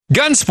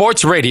Gun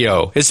Sports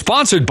Radio is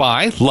sponsored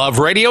by Love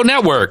Radio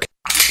Network.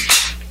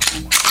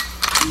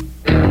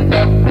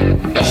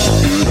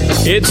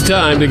 It's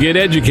time to get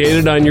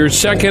educated on your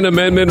Second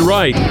Amendment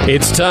right.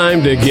 It's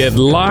time to get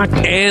locked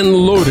and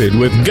loaded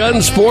with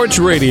Gun Sports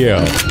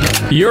Radio.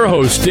 Your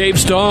hosts, Dave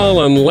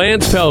Stahl and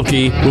Lance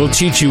Pelkey, will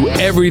teach you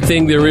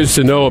everything there is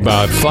to know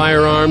about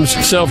firearms,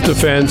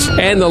 self-defense,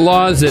 and the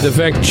laws that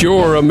affect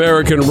your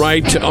American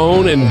right to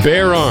own and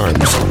bear arms.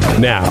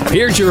 Now,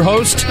 here's your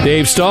host,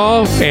 Dave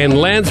Stahl and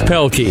Lance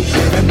Pelkey.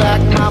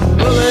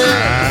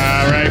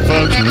 All right,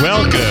 folks,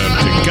 welcome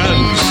to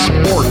Gun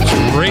Sports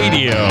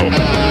Radio.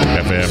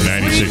 FM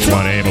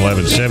 96.1 AM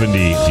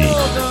 1170, The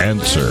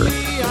Answer.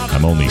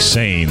 I'm only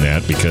saying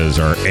that because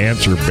our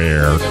answer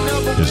bear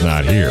is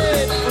not here.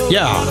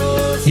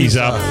 Yeah. He's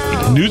up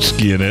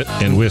Nootsky-ing it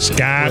in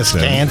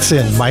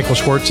Wisconsin. Michael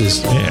Schwartz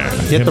is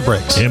hit the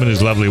bricks. Him and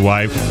his lovely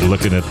wife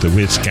looking at the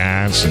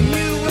Wisconsin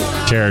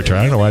territory.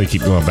 I don't know why they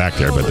keep going back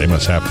there, but they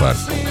must have fun.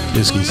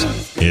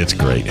 It's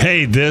great.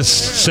 Hey, this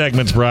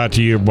segment's brought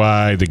to you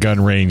by the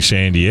Gun Range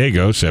San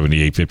Diego,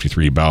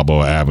 7853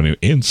 Balboa Avenue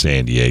in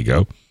San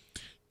Diego.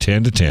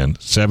 10 to 10,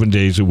 7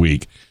 days a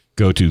week.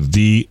 Go to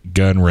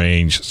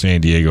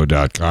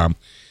thegunrangesandiego.com,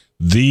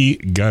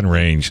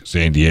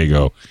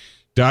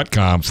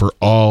 thegunrangesandiego.com for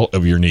all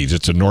of your needs.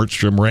 It's a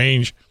Nordstrom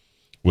range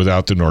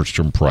without the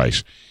Nordstrom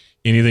price.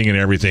 Anything and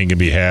everything can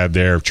be had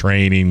there.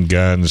 Training,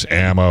 guns,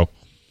 ammo,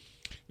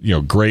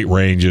 great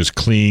ranges,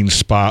 clean,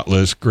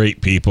 spotless,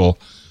 great people.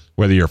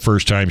 Whether you're a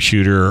first-time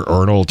shooter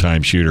or an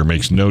old-time shooter,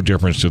 makes no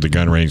difference to the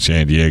Gun Range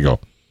San Diego.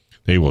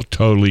 They will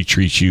totally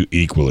treat you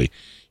equally.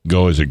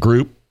 Go as a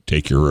group.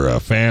 Take your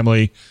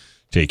family,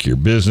 take your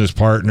business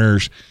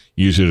partners,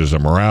 use it as a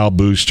morale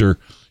booster.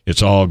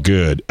 It's all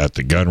good at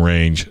the Gun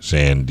Range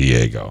San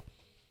Diego.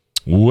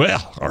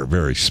 Well, our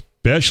very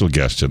special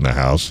guest in the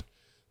house,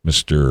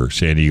 Mr.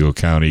 San Diego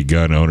County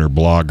gun owner,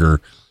 blogger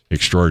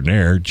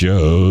extraordinaire,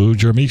 Joe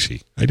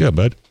Germisi. How you doing,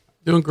 bud?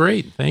 Doing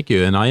great, thank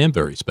you. And I am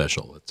very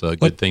special. It's a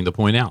good thing to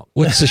point out.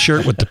 What's the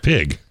shirt with the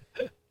pig?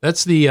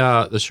 That's the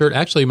shirt.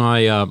 Actually,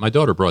 my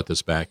daughter brought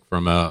this back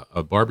from a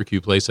barbecue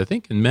place, I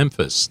think in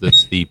Memphis.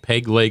 That's the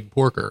peg leg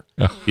porker.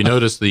 You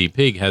notice the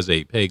pig has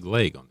a peg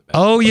leg on the back.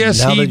 Oh,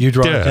 yes, now he that you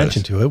draw does.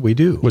 attention to it, we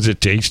do. Was it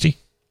tasty?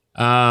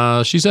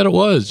 She said it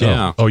was,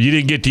 yeah. Oh, you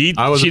didn't get to eat?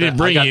 She didn't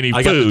bring you any food.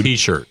 I got the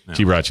T-shirt. No.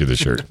 She brought you the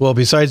shirt. Well,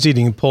 besides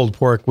eating pulled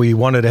pork, we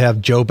wanted to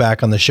have Joe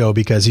back on the show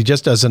because he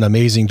just does an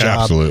amazing job.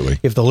 Absolutely.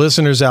 If the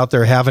listeners out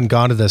there haven't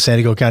gone to the San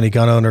Diego County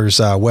Gun Owners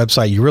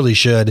website, you really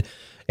should.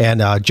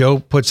 And Joe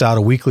puts out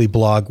a weekly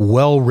blog,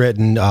 well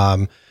written,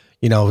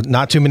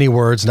 not too many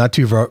words, not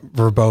too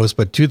verbose,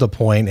 but to the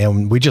point.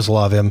 And we just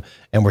love him.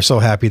 And we're so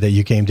happy that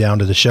you came down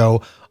to the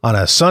show on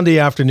a Sunday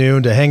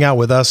afternoon to hang out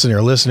with us and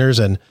your listeners.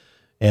 And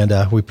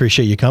we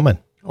appreciate you coming.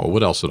 Oh,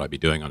 what else would I be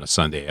doing on a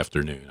Sunday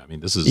afternoon? I mean,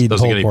 this doesn't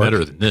get any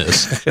better than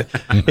this.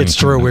 It's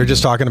true. We were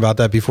just talking about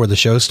that before the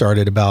show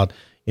started about,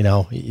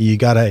 you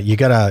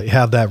gotta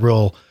have that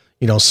real,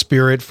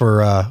 spirit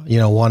for,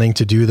 wanting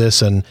to do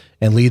this and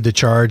lead the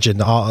charge.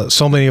 And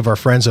so many of our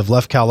friends have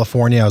left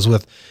California. I was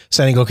with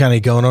San Diego County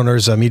Gun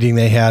Owners, a meeting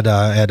they had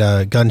at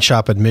a gun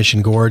shop at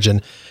Mission Gorge.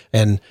 And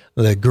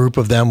the group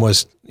of them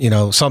was,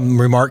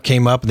 some remark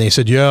came up and they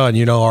said, yeah. And,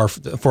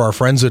 for our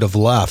friends that have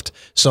left,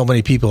 so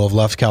many people have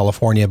left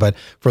California. But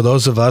for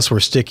those of us, we're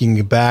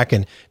sticking back.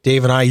 And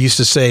Dave and I used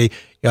to say,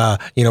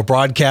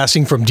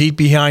 broadcasting from deep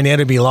behind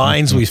enemy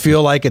lines. We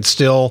feel like it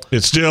still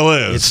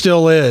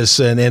is.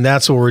 And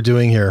that's what we're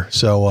doing here.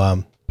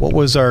 So, what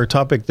was our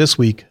topic this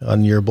week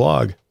on your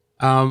blog?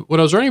 What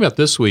I was writing about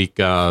this week,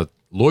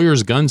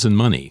 lawyers, guns, and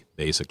money,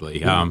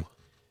 basically.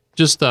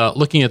 Just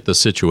looking at the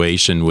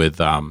situation with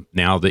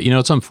now that,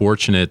 it's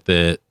unfortunate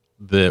that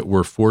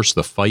we're forced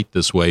to fight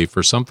this way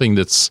for something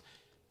that's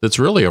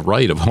really a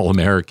right of all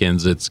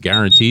Americans. It's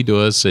guaranteed to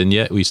us, and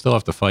yet we still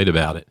have to fight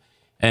about it.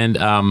 And,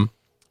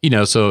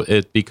 so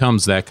it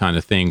becomes that kind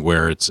of thing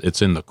where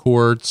it's in the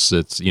courts.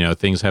 It's,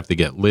 things have to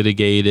get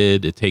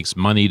litigated. It takes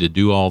money to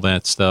do all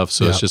that stuff.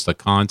 So It's just a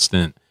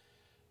constant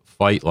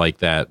fight like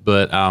that.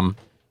 But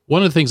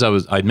one of the things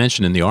I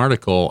mentioned in the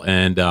article,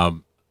 and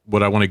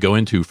what I want to go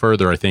into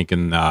further, I think,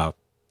 in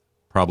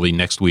probably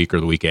next week or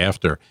the week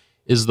after,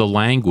 is the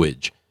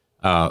language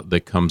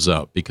that comes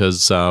up,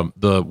 because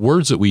the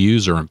words that we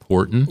use are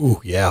important.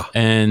 Ooh, yeah.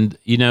 And,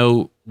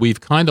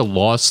 we've kind of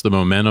lost the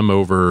momentum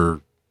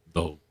over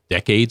the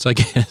decades, I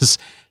guess.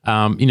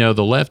 The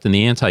left and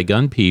the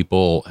anti-gun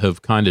people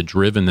have kind of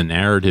driven the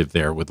narrative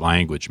there with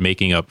language,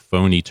 making up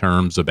phony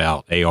terms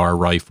about AR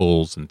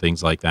rifles and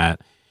things like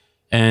that.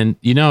 And,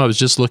 I was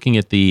just looking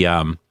at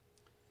the,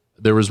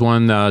 there was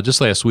one just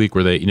last week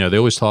where they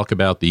always talk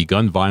about the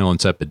gun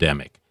violence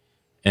epidemic.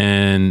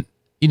 And,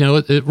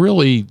 it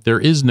really, there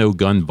is no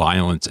gun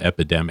violence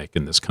epidemic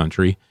in this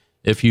country.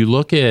 If you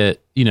look at,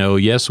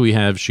 yes, we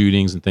have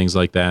shootings and things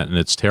like that, and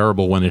it's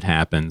terrible when it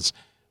happens.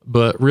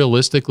 But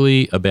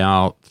realistically,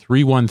 about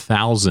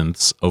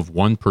 3/1000ths of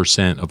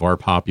 1% of our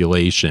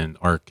population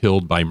are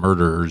killed by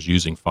murderers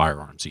using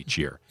firearms each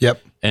year.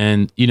 Yep.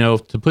 And,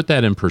 to put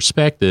that in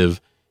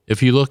perspective,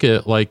 if you look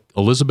at like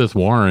Elizabeth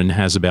Warren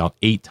has about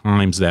 8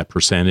 times that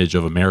percentage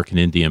of American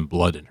Indian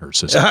blood in her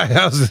system.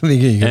 I was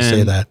thinking you could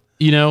say that.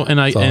 You know, and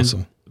That's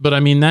awesome. But I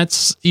mean,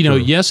 that's, you know,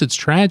 yes, it's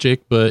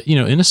tragic, but, you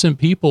know, innocent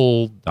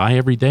people die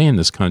every day in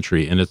this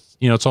country. And it's,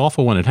 you know, it's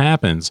awful when it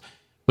happens.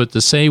 But to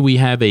say we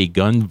have a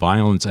gun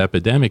violence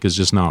epidemic is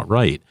just not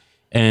right.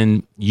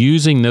 And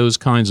using those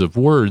kinds of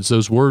words,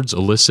 those words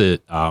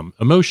elicit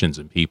emotions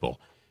in people.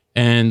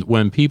 And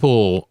when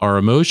people are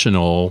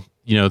emotional,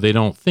 you know, they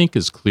don't think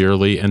as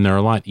clearly and they're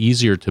a lot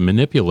easier to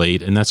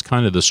manipulate. And that's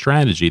kind of the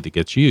strategy that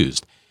gets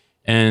used.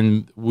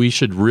 And we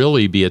should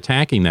really be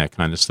attacking that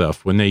kind of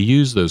stuff when they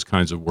use those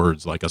kinds of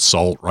words like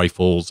assault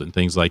rifles and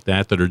things like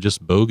that are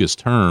just bogus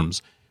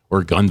terms,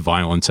 or gun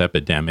violence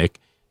epidemic.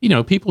 You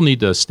know, people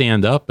need to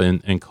stand up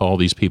and call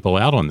these people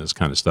out on this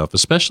kind of stuff,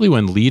 especially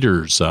when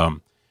leaders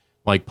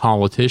like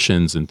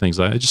politicians and things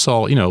like that. I just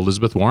saw, you know,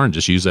 Elizabeth Warren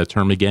just used that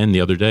term again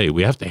the other day.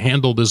 We have to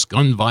handle this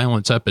gun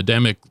violence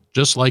epidemic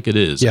just like it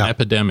is, an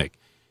epidemic.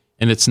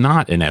 And it's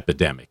not an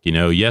epidemic. You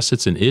know, yes,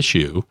 it's an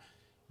issue.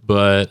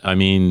 But I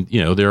mean,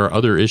 you know, there are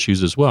other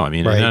issues as well. I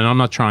mean, and I'm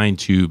not trying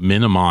to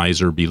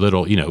minimize or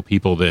belittle, you know,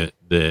 people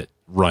that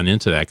run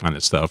into that kind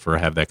of stuff or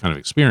have that kind of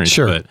experience.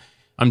 Sure. But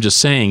I'm just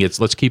saying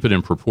let's keep it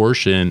in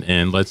proportion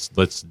and let's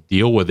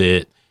deal with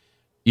it.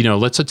 You know,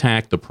 let's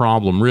attack the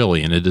problem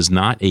really. And it is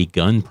not a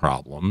gun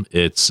problem.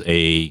 It's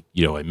a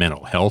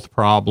mental health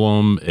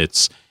problem.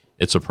 It's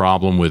a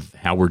problem with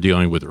how we're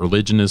dealing with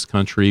religion in this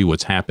country,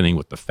 what's happening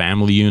with the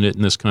family unit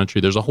in this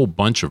country. There's a whole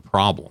bunch of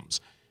problems.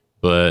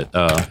 But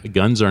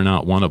guns are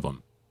not one of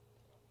them.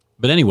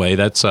 But anyway,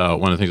 that's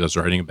one of the things I was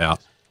writing about.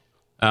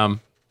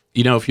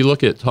 You know, if you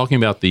look at talking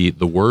about the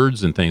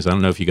words and things, I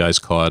don't know if you guys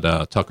caught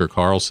Tucker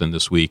Carlson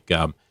this week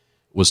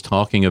was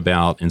talking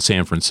about in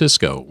San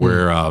Francisco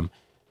where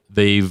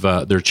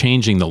they're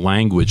changing the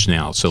language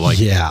now. So like,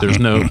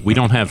 we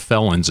don't have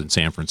felons in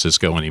San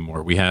Francisco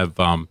anymore. We have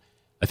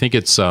I think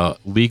it's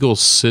legal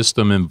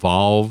system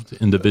involved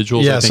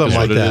individuals. Yeah, I think something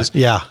like that. is.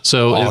 Yeah.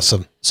 So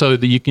awesome. So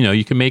that you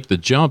can make the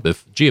jump.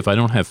 If I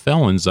don't have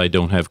felons, I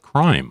don't have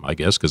crime, I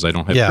guess, because I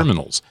don't have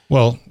criminals.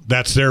 Well,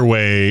 that's their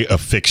way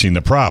of fixing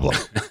the problem.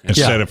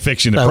 Instead of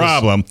fixing the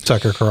problem,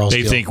 Tucker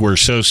Carlson, they think we're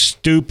so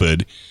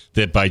stupid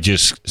that by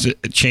just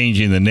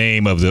changing the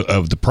name of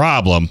the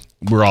problem,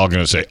 we're all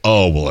going to say,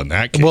 "Oh, well, in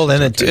that case." Well,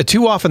 and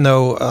too often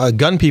though,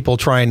 gun people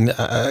try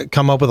and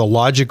come up with a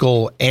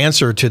logical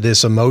answer to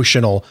this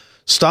emotional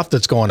stuff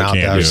that's going out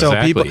there. So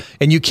people,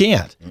 and you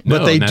can't,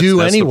 but they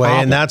do anyway,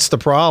 and that's the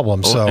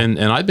problem. So, and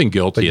I've been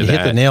guilty of that. You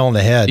hit the nail on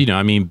the head. You know,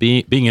 I mean,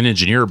 being an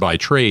engineer by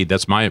trade,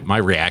 that's my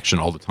reaction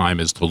all the time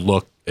is to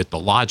look at the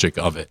logic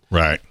of it.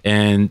 Right.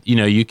 And you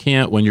know, you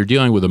can't, when you're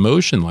dealing with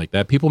emotion like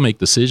that, people make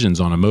decisions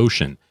on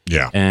emotion.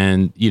 Yeah.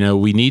 And you know,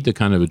 we need to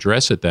kind of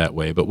address it that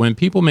way. But when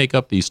people make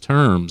up these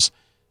terms,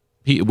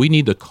 we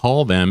need to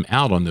call them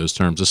out on those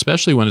terms,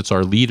 especially when it's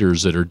our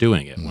leaders that are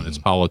doing it, when it's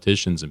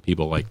politicians and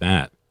people like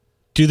that.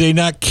 Do they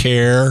not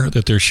care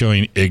that they're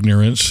showing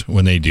ignorance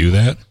when they do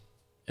that?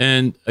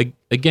 And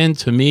again,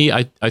 to me,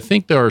 I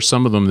think there are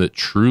some of them that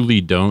truly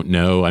don't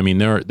know. I mean,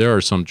 there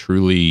are some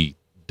truly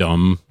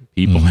dumb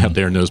people out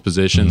there in those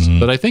positions,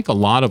 but I think a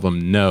lot of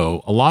them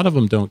know. A lot of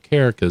them don't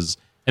care because,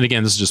 and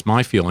again, this is just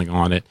my feeling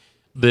on it,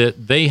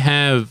 that they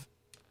have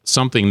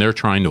something they're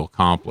trying to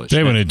accomplish. They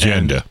have an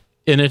agenda.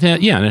 And it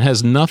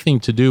has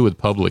nothing to do with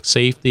public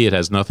safety. It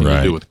has nothing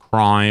to do with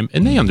crime.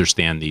 And they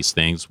understand these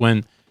things.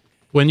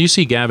 When you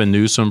see Gavin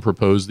Newsom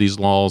propose these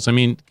laws, I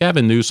mean,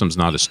 Gavin Newsom's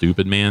not a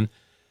stupid man.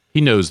 He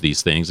knows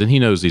these things, and he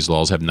knows these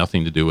laws have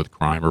nothing to do with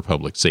crime or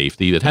public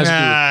safety. It has to do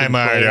with I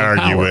might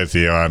argue with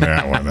you on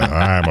that one.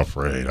 I'm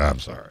afraid. I'm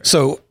sorry.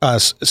 So,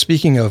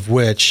 speaking of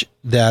which,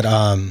 that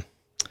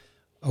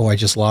I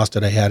just lost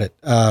it. I had it.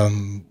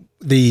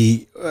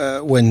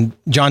 When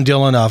John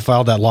Dillon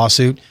filed that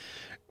lawsuit,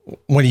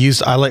 when he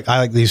used, I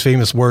like these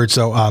famous words.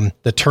 So,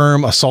 the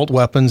term assault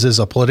weapons is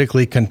a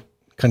politically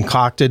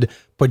concocted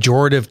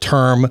pejorative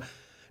term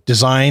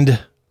designed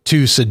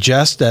to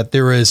suggest that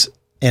there is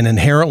an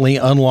inherently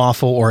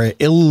unlawful or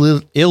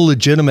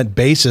illegitimate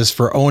basis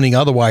for owning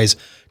otherwise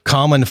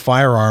common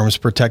firearms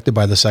protected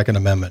by the Second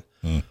Amendment.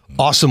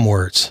 Awesome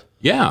words.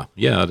 Yeah,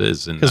 it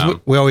is. Because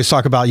we always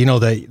talk about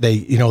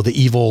the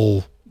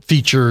evil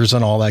features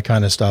and all that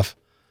kind of stuff.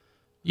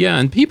 Yeah,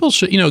 and people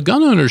should,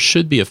 gun owners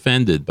should be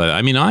offended. But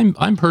I mean,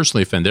 I'm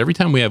personally offended every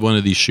time we have one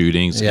of these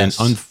shootings. Yes.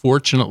 And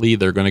unfortunately,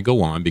 they're going to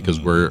go on because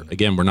we're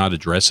not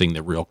addressing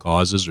the real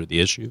causes or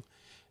the issue.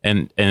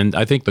 And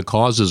I think the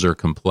causes are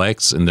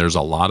complex, and there's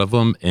a lot of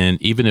them.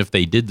 And even if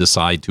they did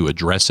decide to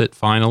address it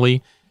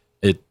finally,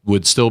 it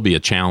would still be a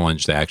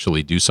challenge to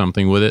actually do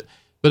something with it.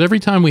 But every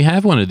time we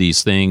have one of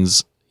these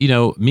things,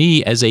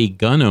 me as a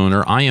gun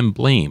owner, I am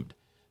blamed.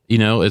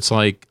 It's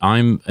like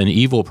I'm an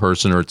evil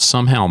person, or it's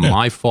somehow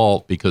my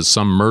fault because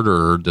some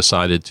murderer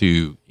decided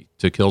to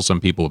kill some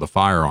people with a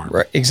firearm.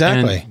 Right,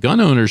 exactly. And gun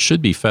owners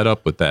should be fed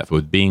up with that,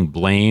 with being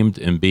blamed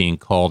and being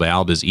called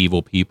out as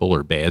evil people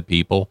or bad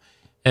people.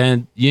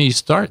 And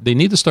they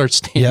need to start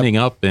standing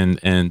up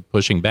and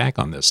pushing back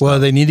on this Well,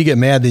 stuff. they need to get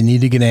mad. They need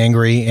to get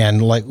angry.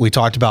 And like we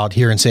talked about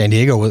here in San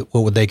Diego,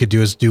 what they could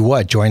do is do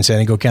what? Join San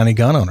Diego County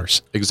gun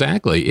owners.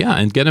 Exactly. Yeah.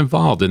 And get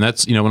involved. And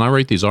that's, when I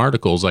write these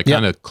articles, I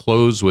kind of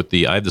close with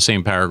I have the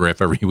same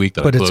paragraph every week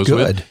that But I it's close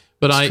good. with.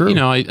 But It's true.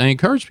 I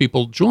encourage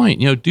people, join,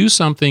 do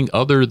something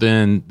other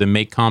than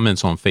make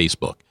comments on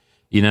Facebook.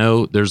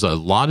 There's a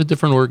lot of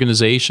different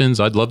organizations.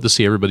 I'd love to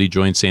see everybody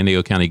join San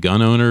Diego County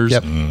Gun Owners.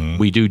 Yep.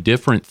 We do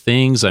different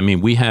things. I mean,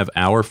 we have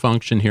our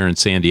function here in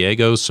San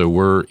Diego, so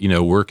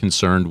we're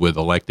concerned with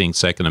electing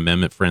Second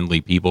Amendment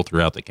friendly people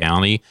throughout the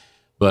county.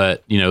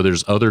 But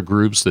there's other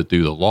groups that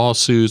do the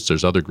lawsuits.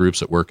 There's other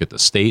groups that work at the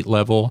state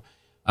level.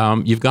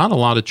 You've got a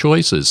lot of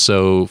choices.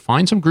 So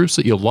find some groups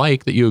that you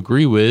like, that you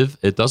agree with.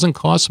 It doesn't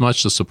cost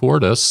much to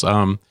support us.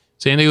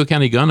 San Diego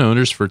County Gun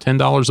Owners for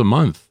 $10 a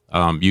month.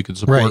 You can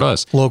support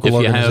us. Local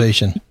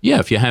organization.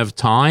 If you have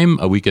time,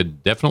 we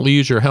could definitely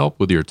use your help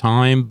with your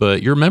time,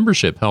 but your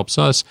membership helps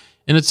us.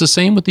 And it's the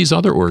same with these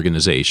other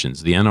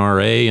organizations, the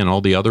NRA and all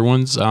the other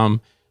ones.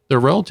 They're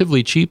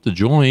relatively cheap to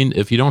join.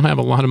 If you don't have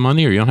a lot of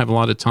money or you don't have a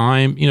lot of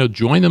time,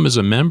 join them as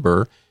a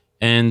member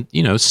and,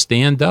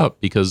 stand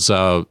up, because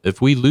if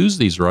we lose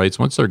these rights,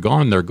 once they're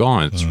gone, they're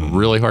gone. It's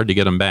really hard to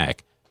get them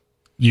back.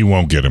 You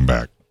won't get them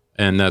back.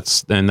 And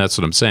that's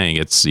what I'm saying.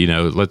 It's,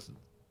 let's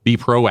be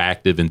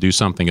proactive and do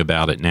something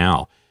about it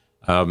now.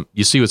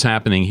 You see what's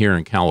happening here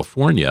in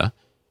California,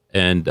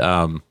 and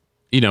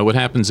what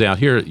happens out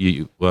here.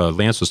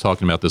 Lance was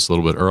talking about this a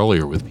little bit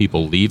earlier with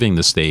people leaving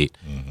the state.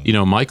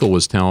 Michael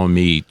was telling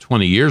me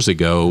 20 years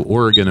ago,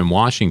 Oregon and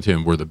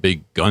Washington were the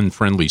big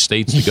gun-friendly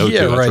states to go to.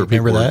 That's where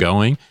people were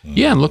going.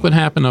 Yeah, and look what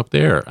happened up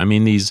there. I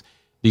mean, these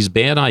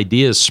bad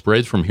ideas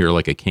spread from here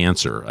like a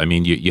cancer. I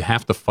mean, you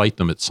have to fight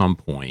them at some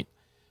point.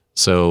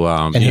 So,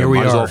 and here we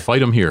might as well are. fight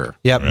them here.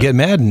 Yep, get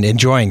mad and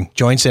join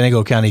San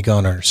Diego County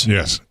Gun Owners.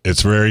 Yes,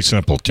 it's very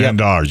simple.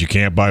 $10. You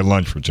can't buy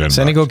lunch for $10.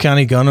 San Diego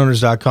County Gun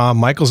Owners.com.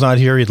 Michael's not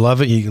here. He'd love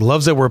it. He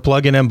loves that we're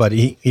plugging him, but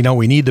we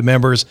need the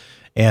members,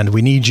 and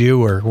we need you.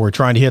 We're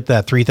trying to hit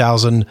that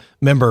 3,000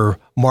 member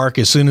mark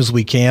as soon as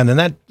we can, and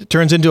that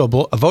turns into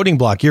a voting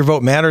block. Your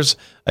vote matters.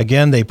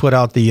 Again, they put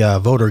out the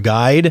voter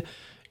guide.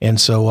 And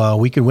so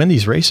we could win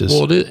these races.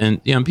 Well,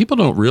 and people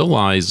don't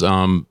realize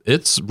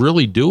it's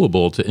really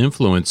doable to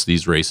influence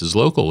these races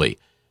locally.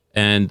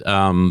 And,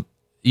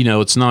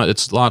 it's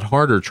a lot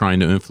harder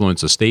trying to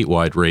influence a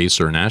statewide race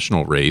or a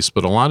national race.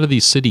 But a lot of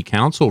these city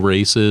council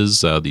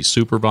races, these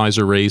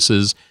supervisor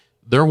races,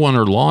 they're won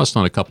or lost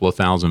on a couple of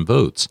thousand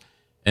votes.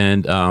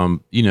 And,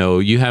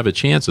 you have a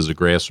chance as a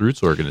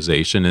grassroots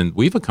organization. And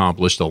we've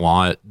accomplished a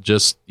lot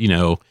just,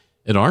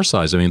 at our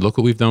size. I mean, look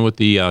what we've done with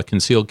the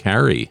concealed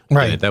carry.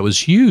 Right. That was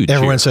huge.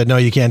 Everyone here. said, no,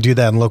 you can't do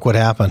that. And look what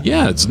happened.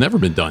 Yeah, it's never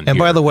been done. And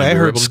here. by the way, And I we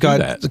were heard able to do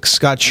that.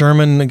 Scott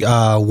Sherman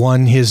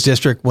won his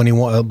district when he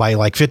won by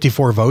like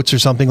 54 votes or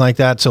something like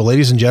that. So,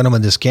 ladies and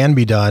gentlemen, this can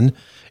be done.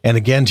 And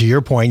again, to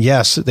your point,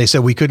 yes, they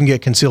said we couldn't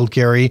get concealed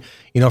carry,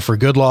 for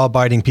good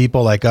law-abiding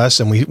people like us,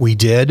 and we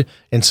did.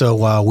 And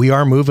so we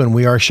are moving,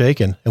 we are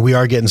shaking, and we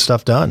are getting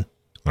stuff done.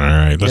 All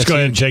right, let's go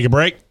ahead and take a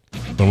break.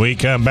 When we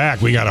come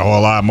back, we got a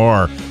whole lot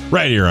more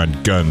right here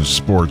on Gun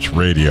Sports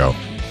Radio,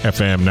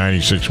 FM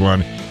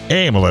 96.1,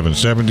 AM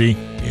 1170, The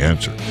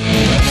Answer.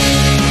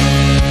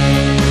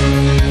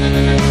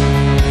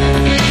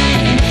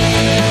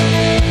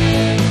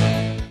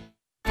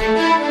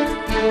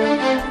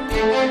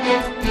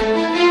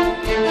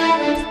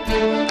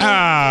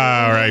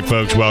 All right,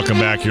 folks, welcome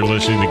back. You're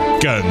listening to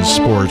Gun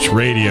Sports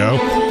Radio,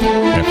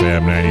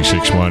 FM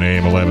 96.1,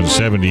 AM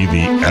 1170,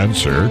 The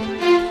Answer.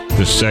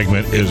 This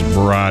segment is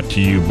brought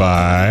to you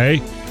by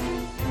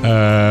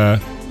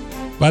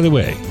the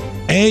way,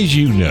 as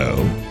you know,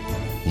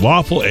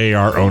 lawful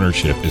AR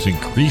ownership is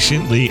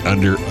increasingly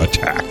under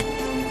attack.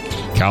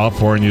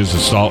 California's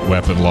assault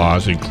weapon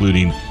laws,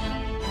 including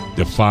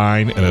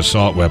define an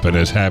assault weapon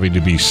as having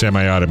to be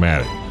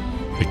semi-automatic.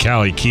 The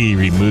Cali Key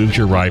removes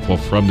your rifle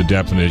from the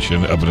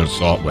definition of an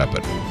assault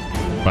weapon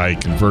by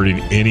converting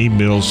any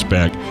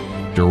mil-spec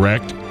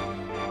direct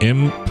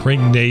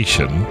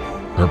impregnation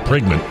or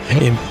impingement.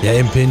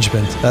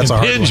 Impingement. That's a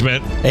hard one.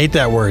 Impingement. Hate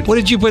that word. What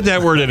did you put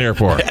that word in there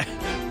for?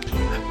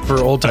 For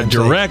old A time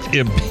direct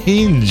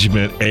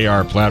impingement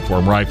AR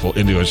platform rifle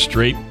into a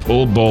straight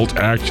pull bolt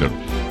action.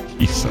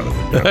 You son of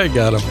a gun. I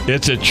got him.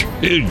 It's a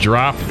true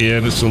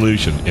drop-in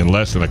solution. In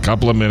less than a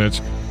couple of minutes,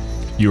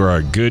 you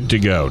are good to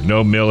go.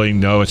 No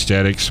milling, no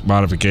aesthetics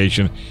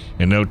modification,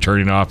 and no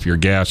turning off your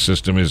gas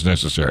system is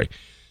necessary.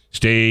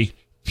 Stay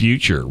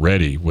future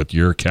ready with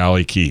your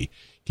Cali Key.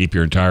 Keep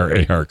your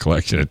entire AR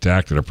collection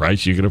intact at a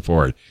price you can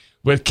afford.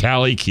 With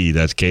Cali Key,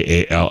 that's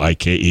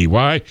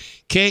KALIKEY,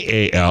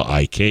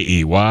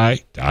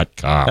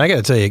 KALIKEY.com. I got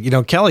to tell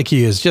you, Cali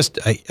Key is just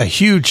a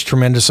huge,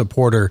 tremendous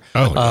supporter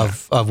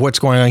of what's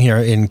going on here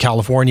in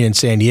California and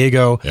San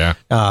Diego. Yeah.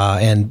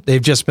 And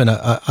they've just been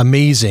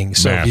amazing.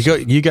 So if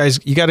you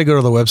got to go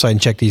to the website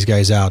and check these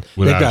guys out.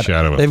 Without a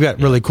shadow of They've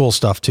got really cool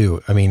stuff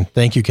too. I mean,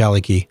 thank you,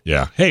 Cali Key.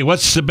 Yeah. Hey,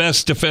 what's the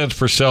best defense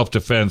for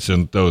self-defense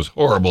in those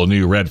horrible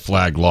new red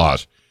flag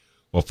laws?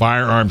 Well,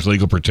 Firearms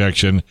Legal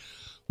Protection,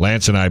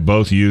 Lance and I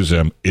both use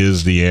them,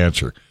 is the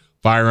answer.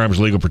 Firearms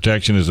Legal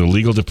Protection is a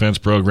legal defense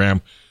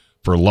program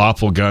for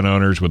lawful gun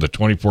owners with a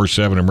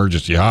 24/7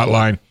 emergency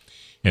hotline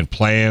and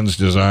plans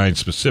designed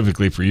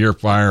specifically for your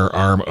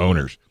firearm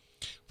owners.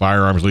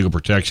 Firearms Legal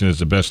Protection is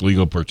the best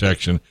legal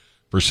protection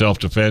for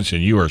self-defense,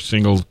 and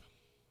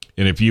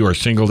if you are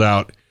singled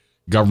out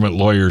government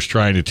lawyers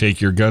trying to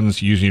take your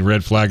guns using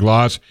red flag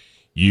laws,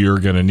 you're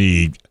going to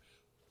need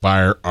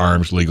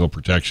Firearms Legal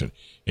Protection.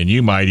 And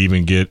you might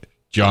even get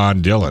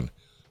John Dillon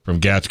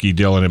from Gatsky,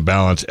 Dillon &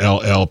 Balance,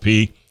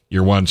 LLP,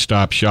 your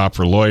one-stop shop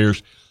for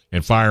lawyers,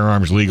 and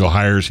Firearms Legal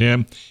hires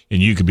him,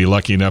 and you could be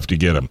lucky enough to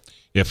get him.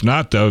 If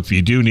not, though, if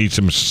you do need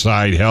some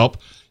side help,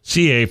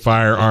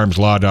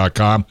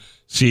 cafirearmslaw.com,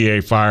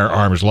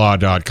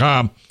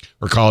 cafirearmslaw.com,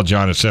 or call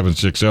John at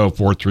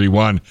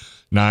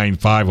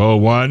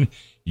 760-431-9501,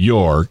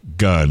 your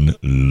gun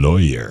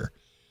lawyer.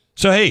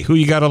 So, hey, who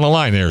you got on the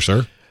line there,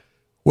 sir?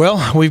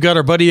 Well, we've got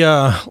our buddy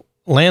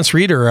Lance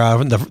Reeder,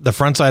 the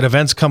Frontside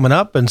event's coming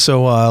up. And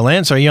so,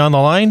 Lance, are you on the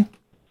line?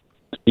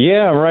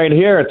 Yeah, I'm right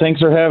here. Thanks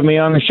for having me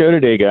on the show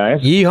today,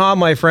 guys. Yeehaw,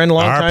 my friend.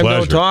 Long time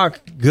no talk.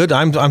 Good.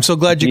 I'm so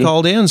glad you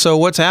called in. So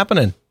what's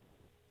happening?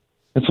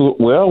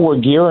 Well, we're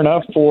gearing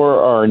up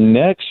for our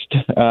next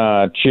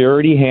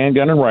charity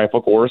handgun and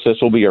rifle course. This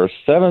will be our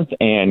 7th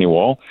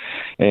annual,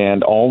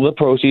 and all the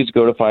proceeds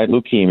go to fight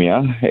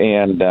leukemia.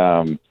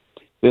 And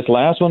this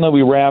last one that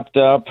we wrapped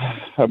up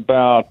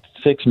about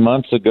 6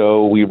 months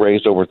ago, we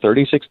raised over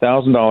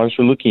 $36,000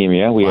 for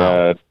leukemia. We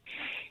had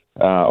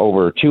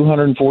over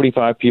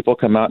 245 people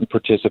come out and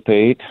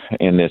participate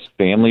in this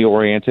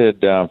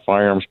family-oriented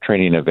firearms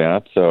training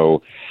event.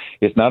 So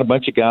it's not a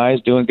bunch of guys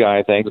doing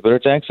guy things, but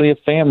it's actually a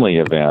family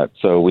event.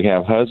 So we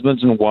have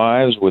husbands and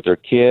wives with their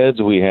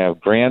kids. We have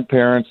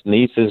grandparents,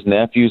 nieces,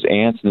 nephews,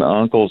 aunts, and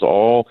uncles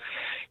all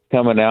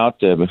coming out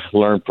to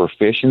learn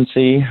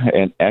proficiency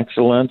and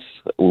excellence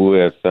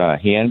with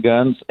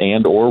handguns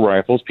and or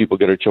rifles. People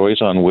get a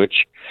choice on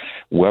which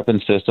weapon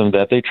system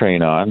that they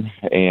train on,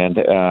 and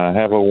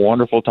have a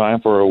wonderful time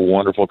for a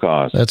wonderful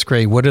cause. That's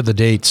great. What are the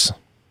dates?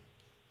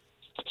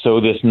 So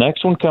this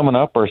next one coming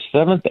up, our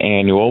 7th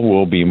annual,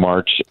 will be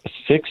March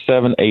 6th,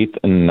 7th, 8th,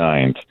 and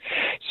 9th.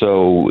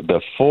 So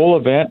the full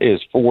event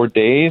is 4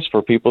 days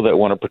for people that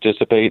want to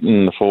participate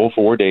in the full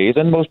 4 days,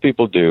 and most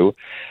people do.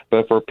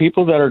 But for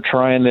people that are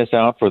trying this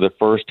out for the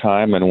first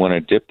time and want to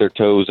dip their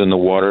toes in the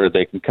water,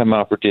 they can come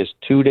out for just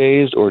 2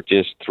 days or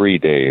just 3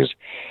 days.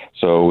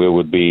 So it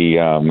would be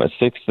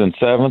 6th and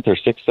 7th, or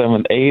 6th,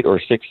 7th, 8th, or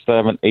 6th,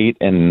 7th, 8th,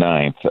 and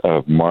 9th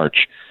of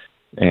March.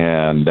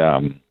 And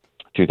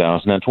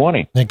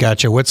 2020. I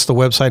gotcha. What's the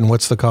website and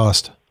what's the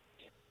cost?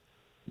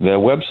 The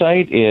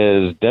website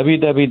is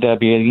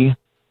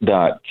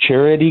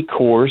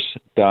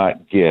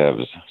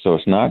www.charitycourse.gives. So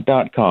it's not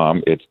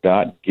 .com, it's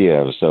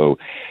 .gives. So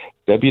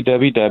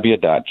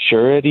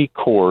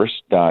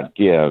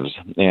www.charitycourse.gives.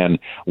 And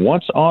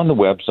once on the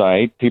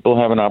website, people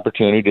have an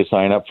opportunity to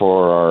sign up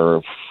for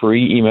our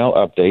free email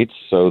updates,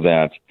 so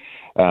that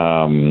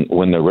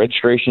when the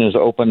registration is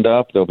opened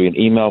up, there'll be an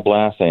email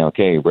blast saying,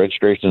 okay,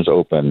 registration is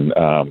open.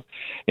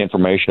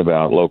 Information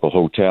about local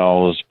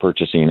hotels,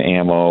 purchasing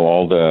ammo,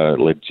 all the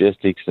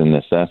logistics and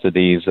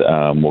necessities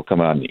will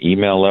come out in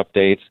email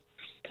updates.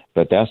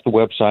 But that's the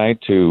website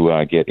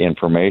to get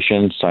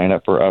information, sign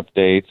up for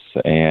updates.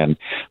 And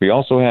we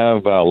also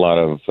have a lot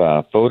of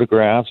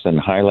photographs and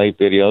highlight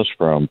videos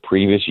from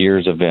previous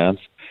year's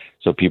events,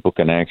 so people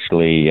can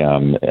actually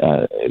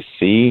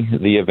see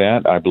the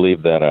event. I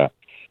believe that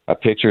a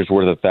picture is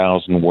worth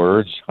 1,000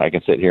 words. I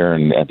can sit here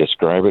and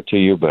describe it to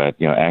you, but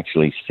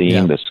actually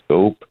seeing the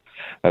scope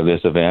of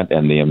this event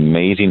and the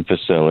amazing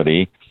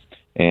facility,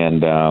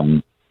 and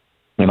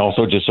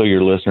also, just so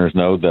your listeners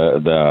know,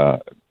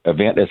 the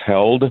event is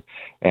held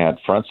at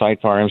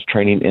Frontside Firearms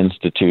Training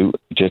Institute,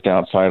 just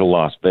outside of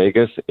Las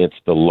Vegas. It's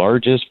the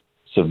largest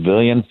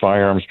civilian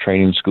firearms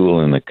training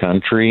school in the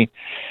country.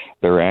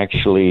 They're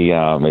actually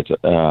it's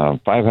a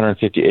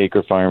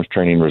 550-acre firearms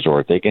training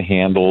resort. They can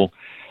handle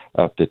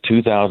up to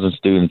 2,000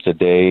 students a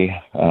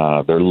day.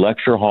 Their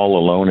lecture hall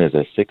alone is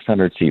a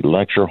 600-seat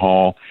lecture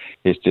hall.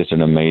 It's just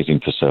an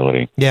amazing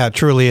facility. Yeah, it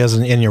truly is,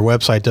 and your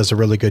website does a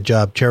really good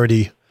job.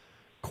 Charity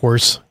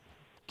Course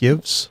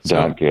Gives?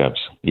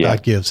 .gives. Yeah.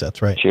 .gives,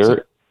 that's right.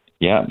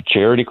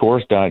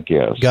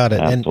 Charitycourse.gives. Got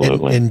it.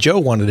 Absolutely. And Joe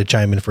wanted to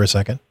chime in for a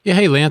second. Yeah,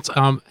 hey, Lance,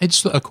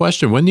 it's a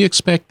question. When do you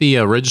expect the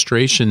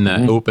registration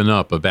to open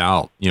up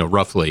about,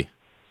 roughly?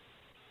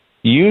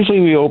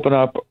 Usually we open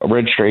up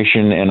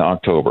registration in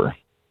October.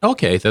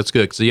 Okay, that's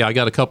good. So, I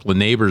got a couple of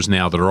neighbors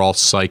now that are all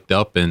psyched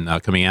up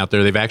and coming out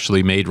there. They've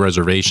actually made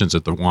reservations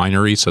at the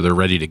winery, so they're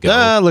ready to go.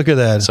 Ah, look at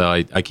that. So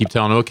I keep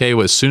telling them, okay,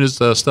 well, as soon as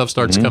the stuff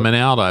starts coming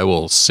out, I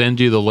will send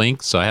you the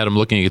link. So I had them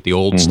looking at the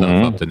old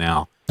stuff up to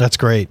now. That's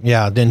great.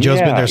 Yeah, then Joe's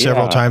been there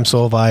several times,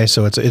 so have I,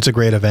 so it's a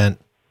great event.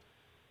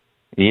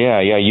 Yeah,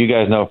 you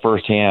guys know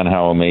firsthand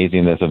how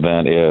amazing this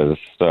event is.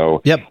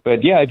 So, Yep.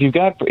 But yeah, if you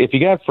got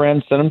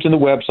friends, send them to the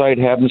website,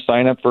 have them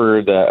sign up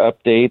for the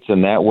updates,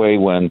 and that way,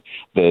 when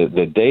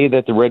the day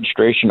that the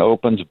registration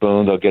opens,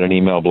 boom, they'll get an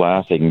email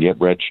blast. They can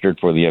get registered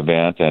for the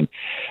event, and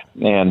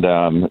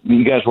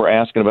you guys were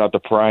asking about the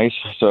price.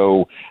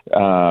 So,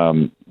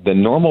 the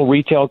normal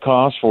retail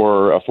cost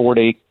for a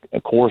 4-day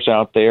course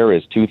out there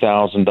is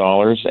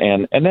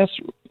 $2,000,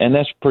 and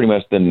that's pretty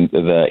much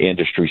the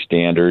industry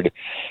standard,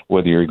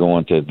 whether you're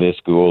going to this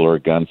school or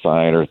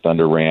Gunsite or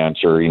Thunder Ranch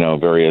or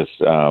various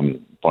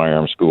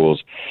firearm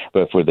schools.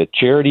 But for the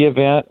charity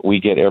event, we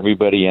get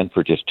everybody in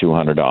for just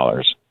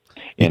 $200.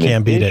 You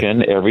can't beat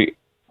it.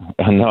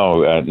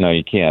 No,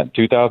 you can't.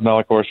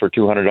 $2,000 course for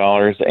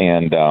 $200,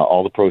 and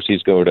all the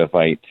proceeds go to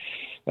fight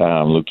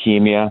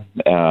leukemia.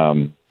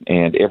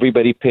 And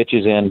everybody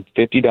pitches in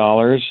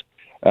 $50.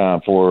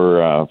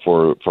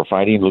 For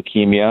fighting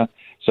leukemia,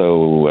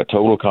 so a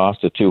total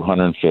cost of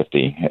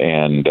 $250,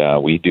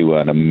 and we do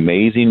an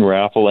amazing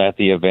raffle at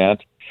the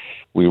event.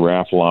 We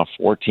raffle off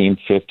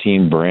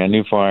 15 brand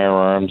new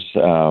firearms,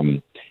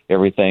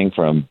 everything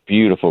from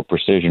beautiful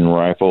precision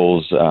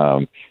rifles,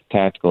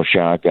 tactical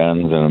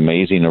shotguns, an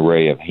amazing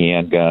array of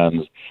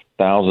handguns.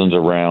 Thousands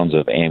of rounds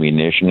of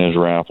ammunition is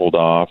raffled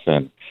off,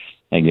 and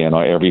again,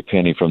 every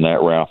penny from that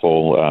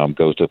raffle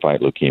goes to fight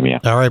leukemia.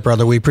 All right,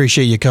 brother. We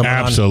appreciate you coming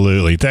on.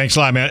 Absolutely. Thanks a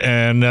lot, man.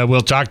 And we'll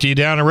talk to you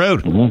down the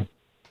road. Mm-hmm.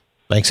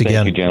 Thanks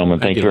again. Thank you,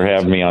 gentlemen. Thanks for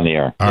having me on the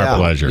air. Our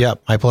pleasure. Yeah,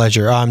 my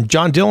pleasure.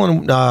 John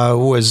Dillon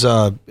was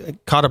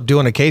caught up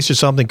doing a case or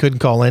something, couldn't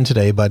call in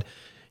today, but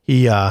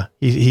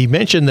he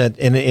mentioned that,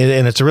 and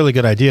it's a really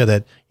good idea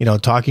that,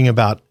 talking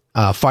about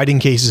fighting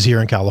cases here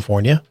in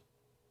California,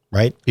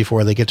 right,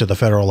 before they get to the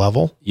federal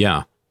level.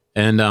 Yeah.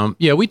 And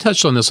we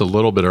touched on this a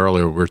little bit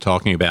earlier. We were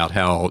talking about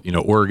how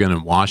Oregon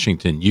and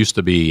Washington used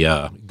to be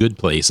good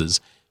places,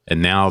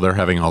 and now they're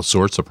having all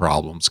sorts of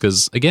problems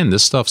because, again,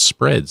 this stuff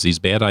spreads. These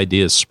bad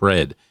ideas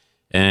spread,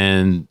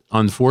 and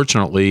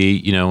unfortunately,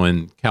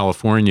 in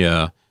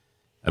California,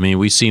 I mean,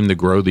 we seem to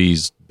grow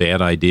these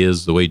bad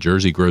ideas the way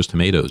Jersey grows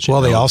tomatoes. Well,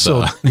 they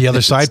also the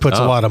other side puts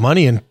a lot of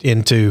money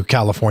into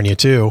California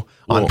too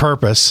on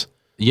purpose.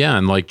 Yeah,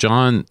 and like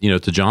John, to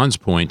John's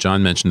point,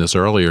 John mentioned this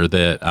earlier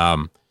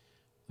that.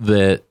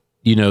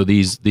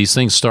 These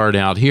things start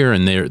out here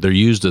and they're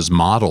used as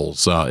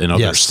models in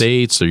other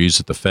states. They're used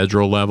at the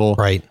federal level,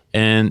 right?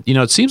 And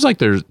it seems like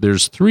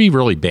there's 3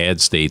 really bad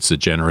states that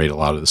generate a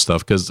lot of this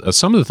stuff because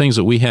some of the things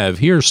that we have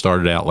here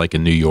started out like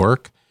in New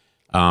York.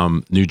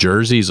 New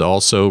Jersey's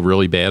also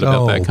really bad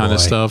about that kind of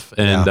stuff,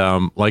 and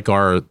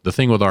the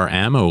thing with our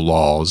ammo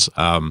laws,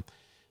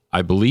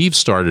 I believe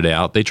started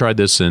out. They tried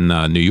this in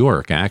New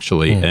York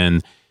actually,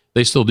 and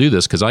they still do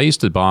this because I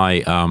used to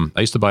buy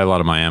a lot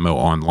of my ammo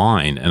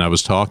online, and I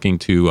was talking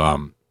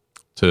to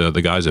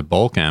the guys at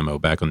Bulk Ammo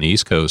back on the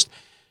East Coast,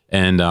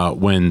 and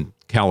when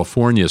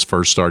California's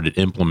first started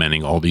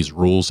implementing all these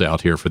rules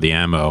out here for the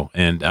ammo,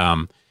 and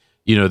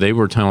they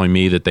were telling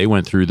me that they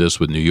went through this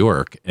with New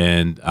York,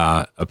 and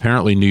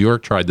apparently New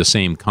York tried the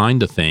same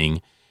kind of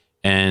thing,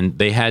 and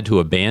they had to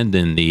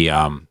abandon the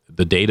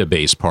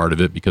database part of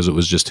it because it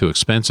was just too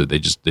expensive. They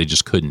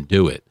just couldn't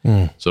do it.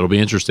 So it'll be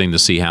interesting to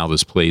see how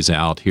this plays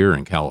out here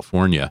in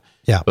California.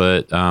 Yeah.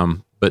 But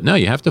no,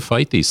 you have to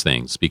fight these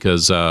things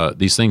because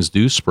these things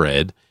do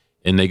spread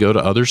and they go to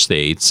other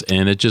states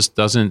and it just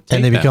doesn't take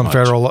and they become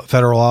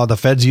federal law. The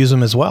feds use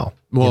them as well.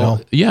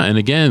 Well, yeah, and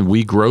again,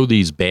 we grow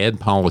these bad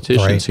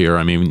politicians here.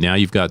 I mean, now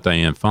you've got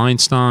Dianne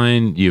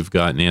Feinstein, you've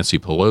got Nancy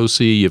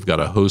Pelosi, you've got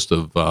a host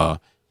of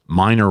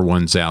minor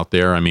ones out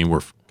there. I mean,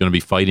 we're going to be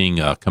fighting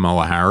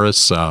Kamala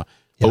Harris.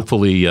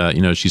 Hopefully,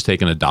 she's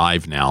taken a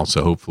dive now,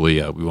 so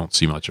hopefully we won't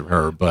see much of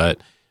her. But,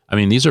 I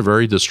mean, these are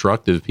very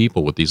destructive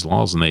people with these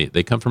laws, and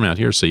they come from out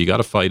here, so you got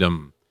to fight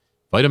them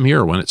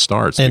here when it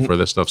starts before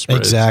this stuff spreads.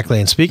 Exactly.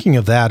 And speaking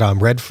of that,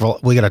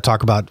 we got to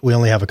talk about, we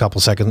only have a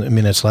couple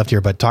minutes left here,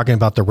 but talking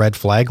about the red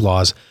flag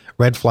laws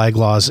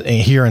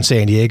here in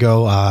San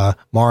Diego,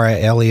 Mara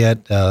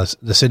Elliott,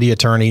 the city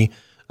attorney,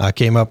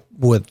 came up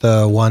with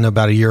one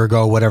about a year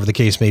ago, whatever the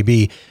case may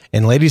be.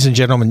 And ladies and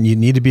gentlemen, you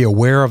need to be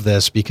aware of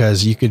this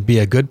because you could be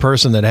a good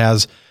person that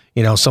has,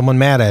 someone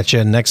mad at you.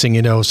 And next thing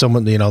you know,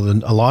 someone,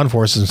 a law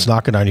enforcement's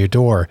knocking on your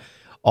door.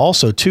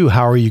 Also, too,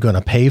 how are you going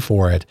to pay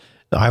for it?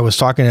 I was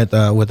talking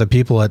with the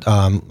people at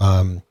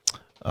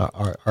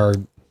our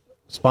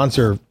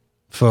sponsor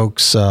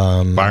folks,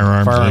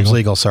 Firearms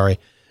Legal. Sorry.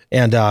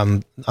 And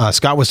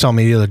Scott was telling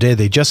me the other day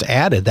they just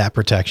added that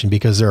protection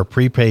because they're a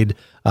prepaid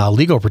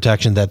legal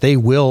protection that they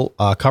will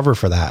cover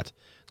for that.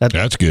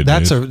 That's good.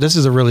 This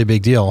is a really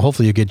big deal.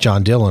 Hopefully you get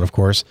John Dillon, of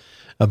course,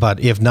 but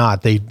if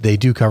not, they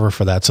do cover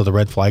for that. So the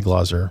red flag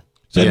laws are.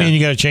 Does that mean you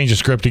got to change the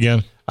script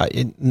again?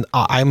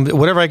 I'm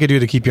whatever I could do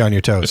to keep you on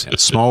your toes.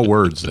 Small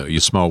words though.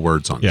 Use small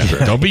words on. Yeah.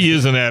 Don't be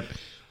using that.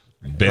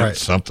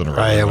 Something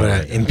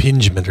around.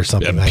 Impingement or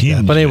something like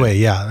that. But anyway,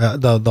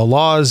 the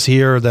laws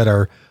here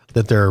that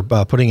they're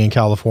putting in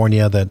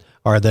California that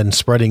are then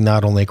spreading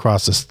not only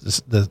across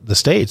the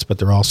states, but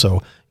they're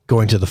also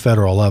going to the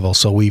federal level.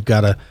 So we've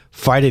got to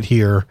fight it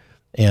here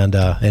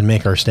and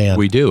make our stand.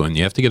 We do, and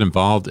you have to get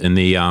involved in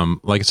the,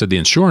 like I said, the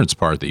insurance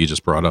part that you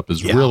just brought up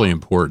is really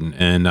important.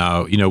 And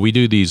we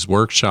do these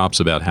workshops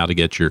about how to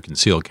get your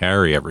concealed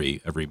carry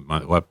every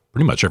month, well,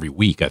 pretty much every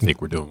week. I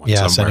think we're doing one.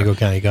 Yeah, somewhere. San Diego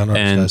County Gun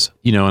Owners does.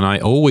 And I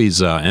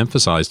always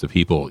emphasize to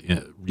people,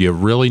 you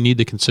really need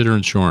to consider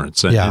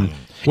insurance. And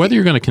whether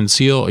you're going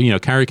to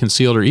carry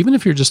concealed, or even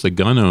if you're just a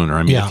gun owner,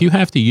 I mean, if you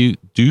have to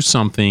do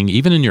something,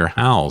 even in your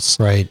house,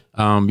 right?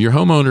 Your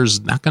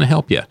homeowner's not going to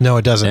help you. No,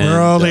 it doesn't.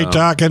 We're only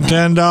talking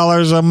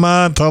 $10 a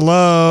month.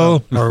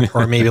 Hello,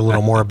 or maybe a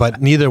little more,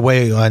 but neither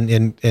way,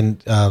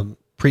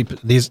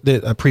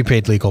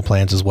 prepaid legal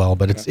plans as well.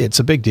 But it's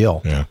a big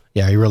deal.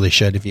 Yeah, you really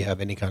should if you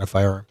have any kind of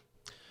firearm.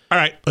 All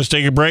right, let's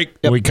take a break.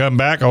 When we come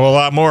back, a whole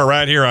lot more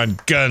right here on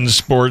Gun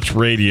Sports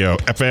Radio,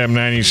 FM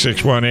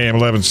 96.1 AM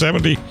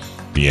 1170.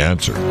 The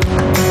Answer. The Answer.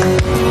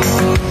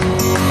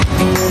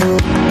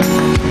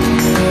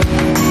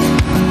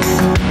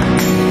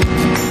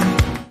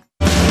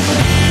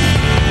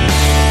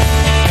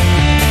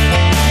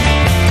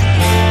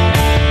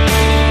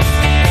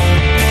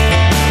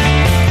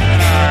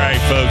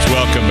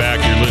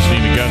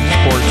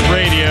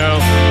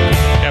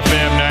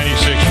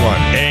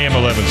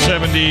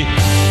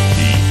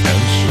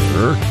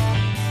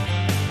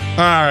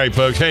 All right,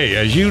 folks. Hey,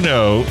 as you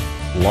know,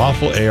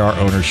 lawful AR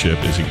ownership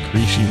is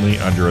increasingly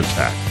under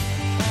attack.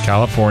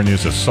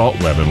 California's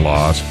assault weapon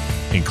laws,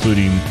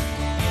 including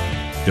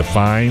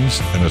defines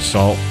an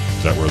assault.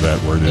 Is that where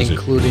that word is?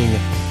 Including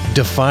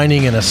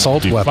defining an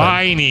assault weapon.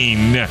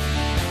 Defining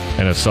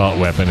an assault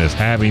weapon as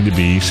having to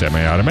be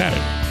semi-automatic.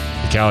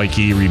 The Cali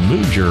Key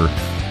removes your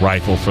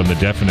rifle from the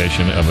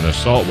definition of an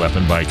assault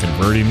weapon by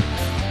converting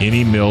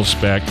any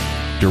mil-spec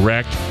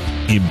direct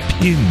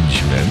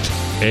impingement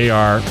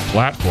AR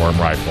platform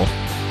rifle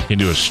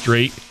into a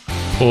straight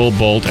pull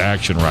bolt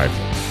action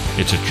rifle.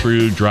 It's a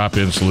true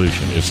drop-in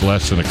solution. It's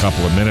less than a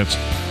couple of minutes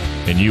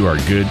and you are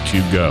good to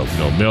go.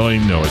 No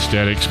milling, no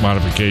aesthetics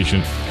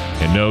modification,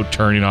 and no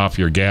turning off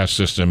your gas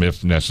system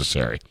if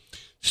necessary.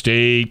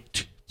 Stay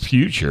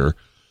future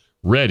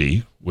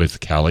ready with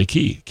Cali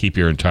Key. Keep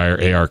your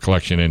entire AR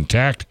collection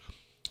intact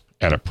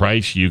at a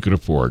price you can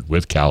afford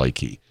with Cali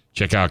Key.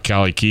 Check out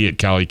Cali Key at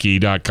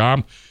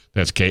CaliKey.com.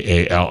 That's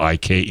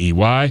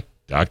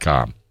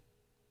KALIKEY.com.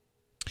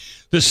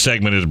 This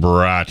segment is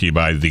brought to you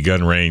by The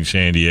Gun Range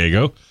San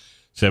Diego,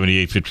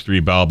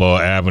 7853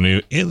 Balboa Avenue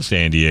in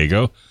San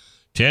Diego,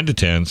 10 to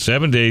 10,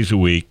 7 days a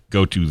week.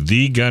 Go to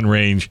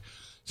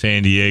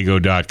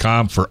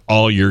thegunrangesandiego.com for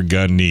all your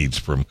gun needs,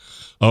 from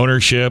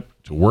ownership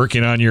to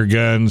working on your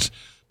guns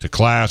to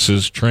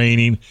classes,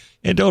 training.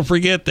 And don't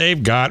forget,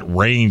 they've got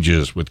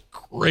ranges with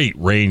great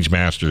range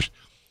masters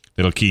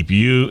that'll keep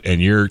you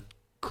and your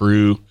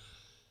crew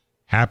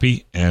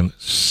happy and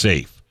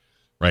safe.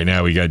 Right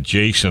now, we got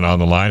Jason on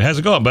the line. How's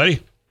it going,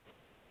 buddy?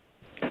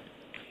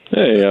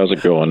 Hey, how's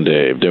it going,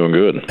 Dave? Doing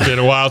good. Been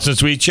a while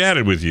since we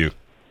chatted with you.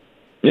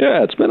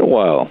 Yeah, it's been a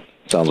while.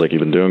 Sounds like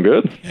you've been doing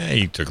good. Yeah,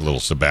 you took a little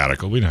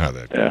sabbatical. We know how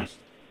that goes.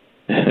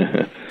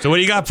 Yeah. So what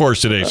do you got for us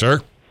today,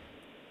 sir?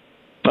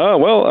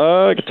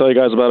 I can tell you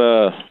guys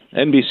about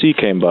NBC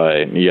came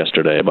by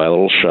yesterday, by a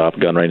little shop,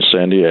 Gun Range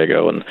San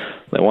Diego, and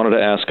they wanted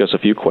to ask us a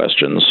few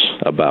questions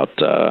about,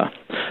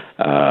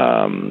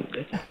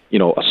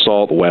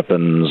 assault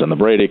weapons and the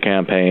Brady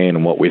campaign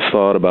and what we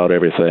thought about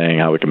everything,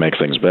 how we can make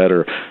things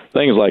better,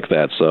 things like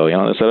that. So, they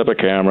set up a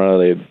camera,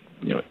 they,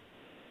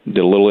 did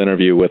a little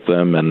interview with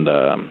them, and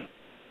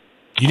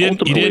you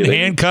didn't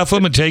handcuff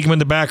them and take them in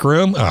the back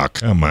room? Oh,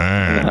 come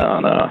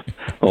on. No.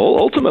 Well,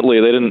 ultimately,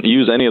 they didn't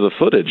use any of the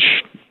footage.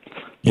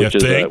 Which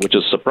is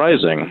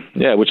surprising.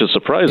 Yeah, which is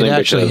surprising. It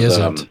actually because,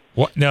 isn't.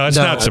 No, it's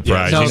not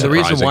surprising. No, the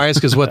reason why is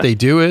because what they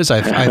do is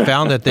I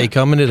found that they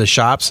come into the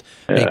shops,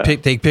 they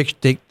take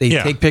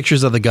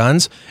pictures of the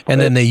guns, and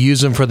then they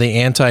use them for the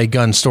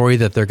anti-gun story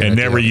that they're going to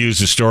do. And never use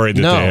the story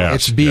that they have. No,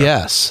 it's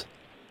BS. Yeah.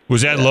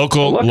 Was that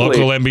local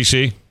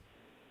NBC?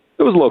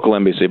 It was local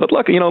NBC, but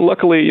luckily,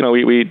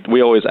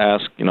 we always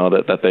ask,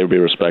 that they be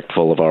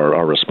respectful of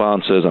our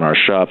responses and our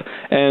shop.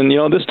 And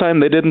this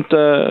time they didn't.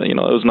 It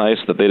was nice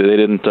that they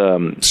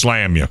didn't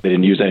slam you. They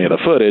didn't use any of the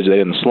footage. They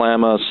didn't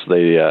slam us.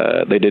 They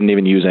didn't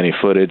even use any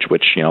footage,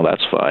 which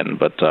that's fine.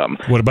 But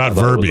what about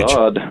verbiage? It was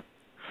odd.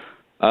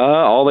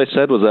 All they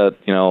said was that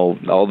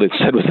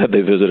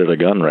they visited a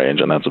gun range,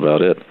 and that's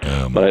about it.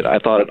 But I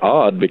thought it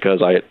odd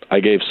because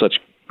I gave such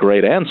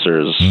great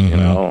answers.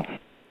 Mm-hmm.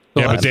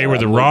 Yeah, but they were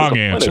the wrong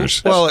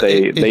answers. Well,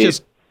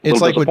 it's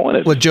like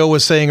what Joe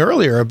was saying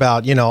earlier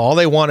about, all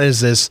they want is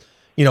this,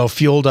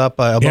 fueled up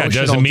emotional it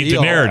doesn't meet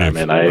deal. the narrative.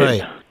 It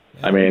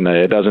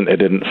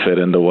didn't fit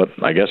into what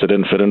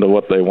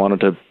they wanted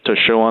to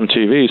show on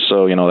TV.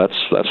 So, that's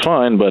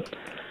fine, but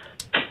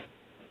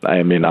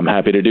I'm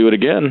happy to do it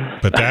again.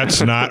 But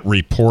that's not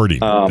reporting.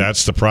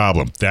 That's the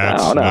problem.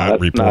 That's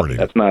not reporting.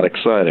 That's not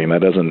exciting.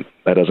 That doesn't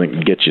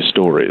get you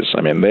stories.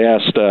 They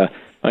asked,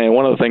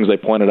 one of the things they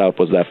pointed out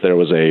was that there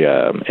was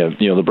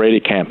the Brady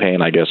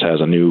campaign, I guess,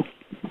 has a new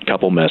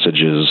couple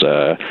messages,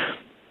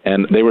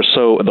 and they were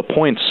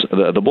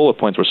the bullet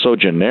points were so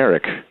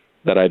generic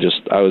that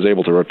I was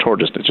able to retort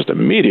just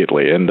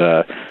immediately. And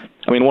I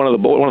mean, one of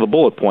the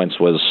bullet points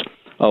was,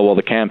 oh well,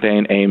 the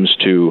campaign aims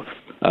to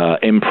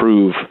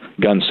improve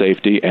gun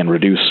safety and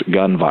reduce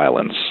gun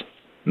violence.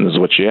 And this is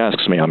what she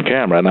asks me on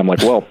camera, and I'm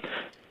like, well,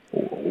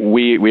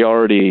 we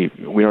already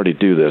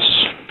do this.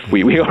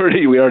 We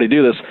already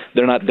do this.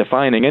 They're not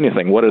defining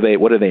anything. What do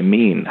they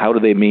mean? How do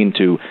they mean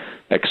to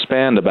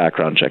expand a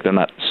background check? They're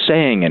not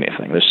saying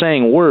anything. They're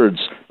saying words,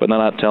 but they're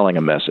not telling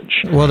a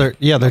message. Well,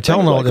 they're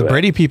telling all the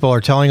Brady people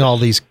are telling all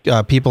these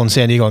people in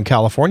San Diego and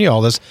California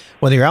all this,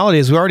 when the reality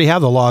is we already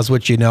have the laws,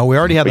 which we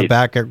already have the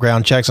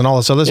background checks and all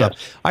this other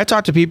stuff. I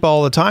talk to people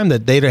all the time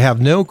that they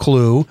have no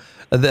clue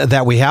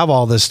that we have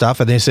all this stuff,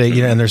 and they say,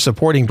 and they're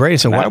supporting Brady.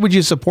 So why would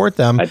you support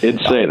them? I did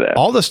say that.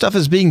 All this stuff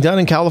is being done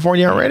in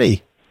California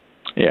already.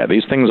 Yeah,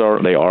 these things are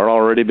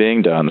already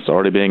being done. It's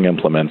already being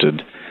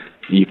implemented.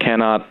 You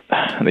can't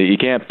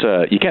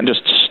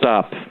just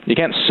stop. You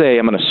can't say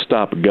I'm going to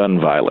stop gun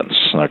violence.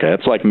 Okay,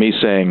 it's like me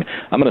saying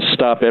I'm going to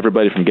stop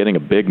everybody from getting a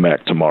Big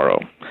Mac tomorrow.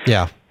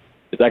 Yeah,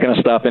 is that going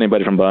to stop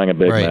anybody from buying a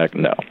Big Mac?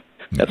 No,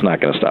 that's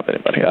not going to stop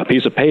anybody. A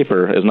piece of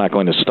paper is not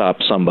going to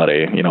stop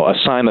somebody. A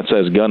sign that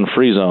says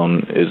gun-free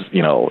zone is,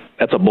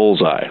 that's a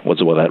bullseye.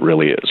 What's what that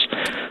really is.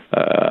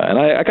 And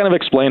I kind of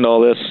explained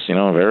all this,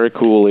 very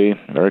coolly,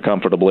 very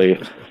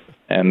comfortably.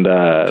 And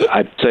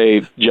I'd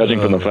say, judging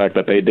from the fact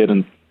that they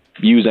didn't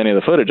use any of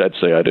the footage, I'd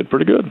say I did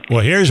pretty good. Well,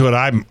 here's what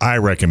I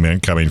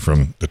recommend coming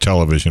from the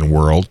television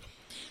world.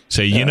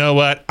 Say, you know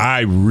what?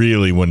 I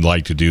really would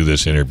like to do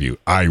this interview.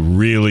 I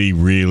really,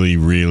 really,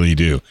 really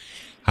do.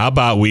 How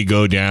about we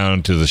go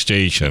down to the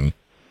station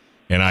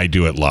and I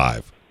do it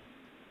live?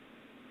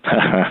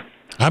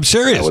 I'm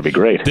serious. That would be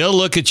great. They'll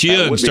look at you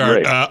and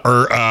start,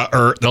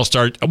 or they'll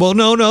start. Well,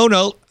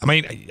 no. I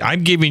mean,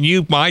 I'm giving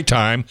you my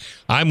time.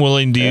 I'm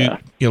willing to.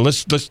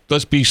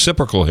 Let's be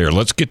reciprocal here.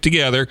 Let's get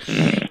together.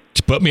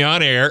 Put me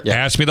on air.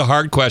 Ask me the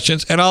hard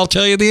questions, and I'll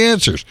tell you the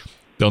answers.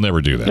 They'll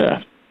never do that.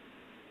 Yeah.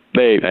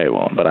 They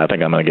won't, but I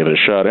think I'm going to give it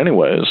a shot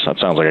anyways. That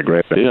sounds like a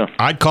great idea.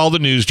 I'd call the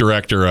news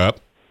director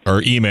up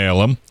or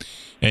email him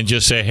and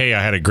just say, hey,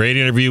 I had a great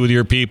interview with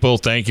your people.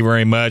 Thank you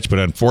very much. But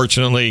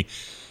unfortunately,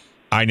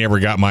 I never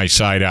got my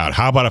side out.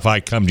 How about if I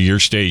come to your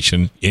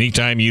station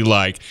anytime you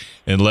like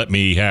and let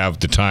me have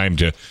the time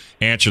to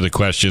answer the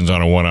questions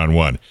on a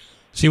one-on-one?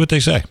 See what they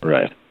say.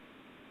 Right.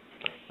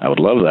 I would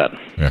love that.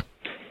 Yeah.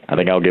 I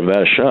think I'll give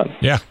that a shot.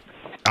 Yeah.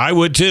 I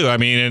would too. I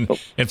mean,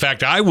 in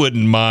fact, I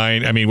wouldn't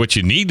mind. I mean, what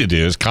you need to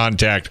do is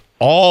contact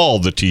all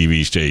the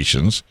TV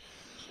stations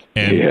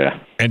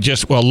and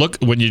just, look,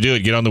 when you do it,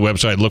 get on the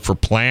website, look for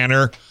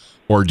planner,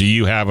 or do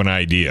you have an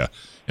idea?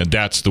 And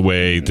that's the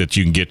way that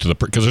you can get to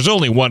because there's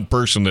only one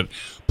person that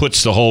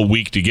puts the whole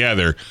week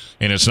together,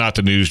 and it's not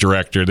the news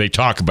director. They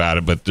talk about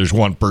it, but there's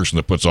one person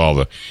that puts all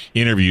the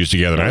interviews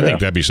together. And I think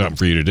that'd be something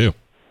for you to do.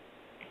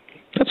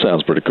 That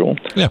sounds pretty cool.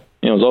 Yeah.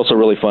 It was also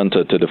really fun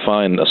to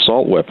define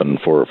assault weapon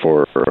for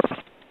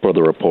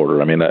the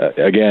reporter. I mean,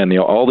 again,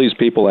 all these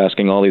people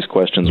asking all these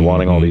questions,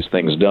 wanting all these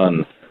things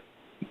done,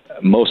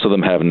 most of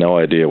them have no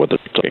idea what they're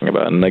talking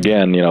about. And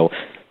again,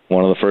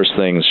 one of the first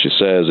things she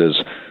says is,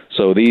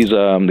 so these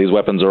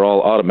weapons are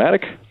all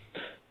automatic?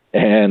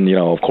 And,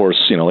 of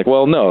course,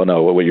 well,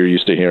 no, what you're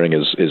used to hearing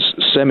is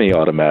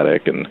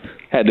semi-automatic, and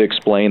had to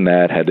explain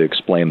that, had to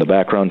explain the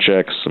background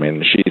checks. I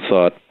mean,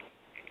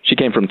 she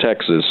came from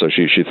Texas, so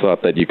she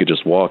thought that you could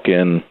just walk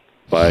in,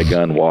 buy a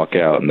gun, walk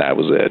out, and that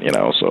was it,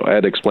 So I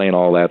had to explain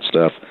all that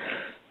stuff.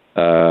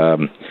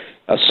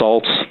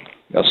 Assault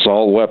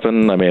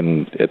weapon. I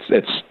mean,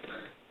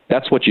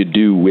 that's what you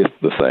do with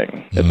the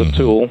thing. It's a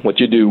tool. What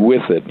you do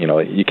with it,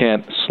 you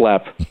can't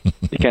slap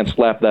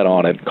that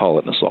on it and call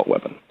it an assault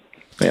weapon.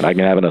 I mean, I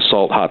can have an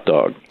assault hot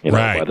dog,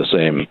 right, by the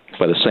same,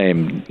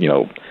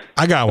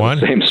 I got one.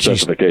 Same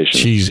specification.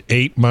 She's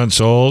 8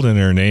 months old, and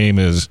her name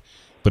is.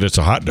 But it's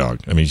a hot dog.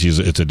 I mean,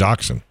 it's a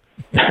dachshund.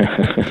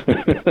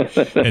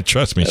 And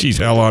trust me, she's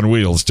hell on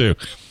wheels, too.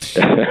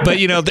 But,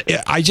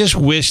 I just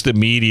wish the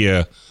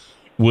media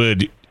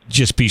would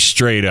just be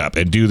straight up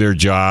and do their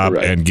job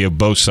and give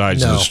both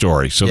sides of the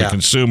story so the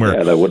consumer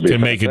can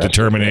make a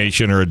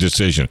determination or a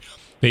decision.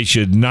 They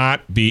should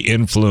not be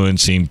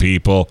influencing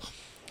people.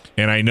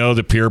 And I know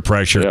the peer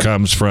pressure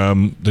comes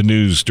from the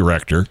news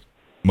director,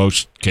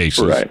 most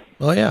cases. Right.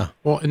 Oh, yeah.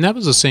 Well, and that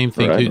was the same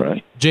thing.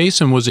 Right.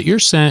 Jason, was it your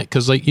sense?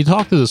 Because you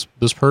talk to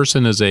this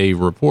person as a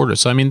reporter,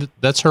 so I mean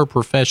that's her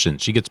profession.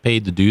 She gets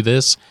paid to do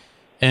this,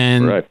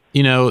 and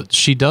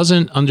she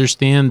doesn't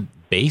understand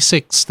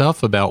basic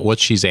stuff about what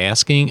she's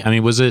asking. I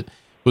mean, was it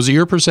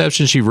your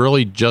perception she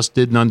really just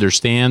didn't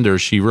understand, or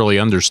she really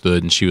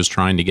understood and she was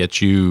trying to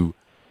get you?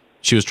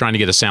 She was trying to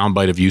get a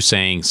soundbite of you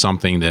saying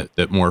something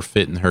that more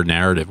fit in her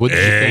narrative. What did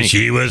you think?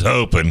 She was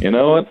hoping. You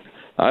know what?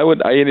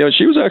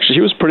 She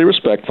was pretty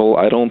respectful.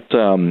 I don't,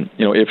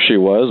 if she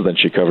was, then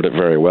she covered it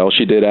very well.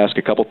 She did ask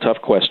a couple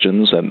tough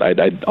questions, and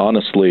I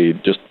honestly,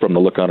 just from the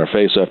look on her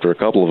face after a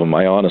couple of them,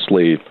 I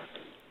honestly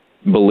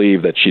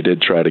believe that she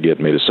did try to get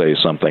me to say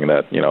something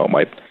that,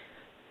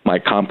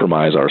 might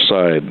compromise our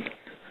side.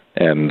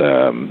 And,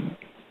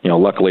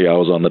 luckily I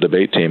was on the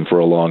debate team for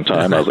a long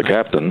time. I was a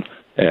captain.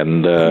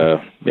 And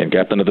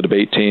captain of the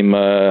debate team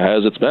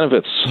has its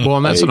benefits. Well,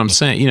 and that's what I'm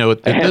saying. I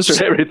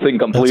answered everything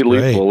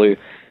completely, fully,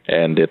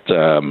 and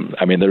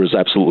there's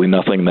absolutely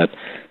nothing that.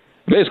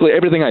 Basically,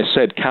 everything I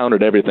said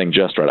countered everything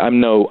just right. I'm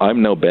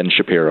no Ben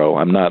Shapiro.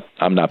 I'm not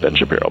Ben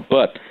Shapiro,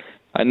 but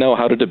I know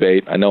how to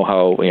debate. I know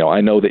how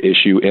I know the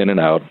issue in and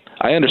out.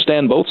 I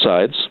understand both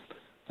sides.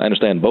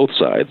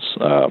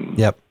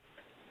 Yep.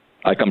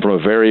 I come from a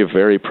very,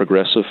 very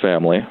progressive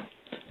family.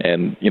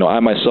 And, I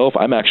myself,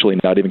 I'm actually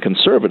not even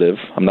conservative.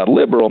 I'm not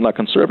liberal. I'm not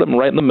conservative. I'm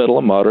right in the middle.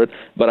 I'm moderate.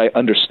 But I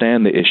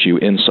understand the issue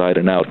inside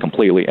and out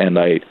completely. And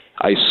I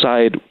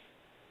side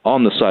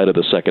on the side of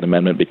the Second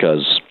Amendment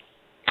because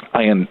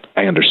I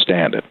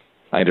understand it.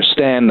 I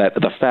understand that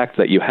the fact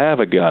that you have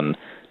a gun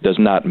does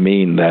not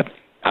mean that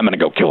I'm going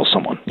to go kill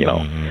someone.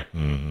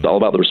 It's all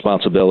about the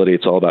responsibility.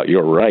 It's all about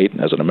your right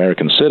as an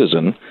American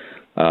citizen.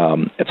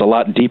 It's a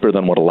lot deeper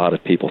than what a lot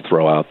of people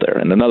throw out there.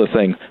 And another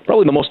thing,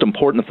 probably the most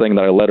important thing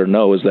that I let her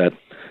know is that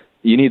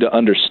you need to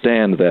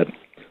understand that,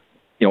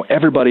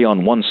 everybody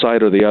on one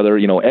side or the other,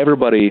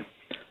 everybody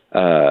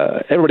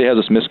has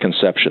this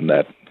misconception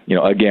that,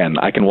 again,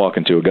 I can walk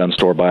into a gun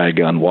store, buy a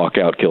gun, walk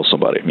out, kill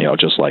somebody,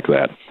 just like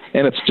that.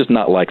 And it's just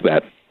not like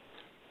that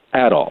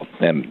at all.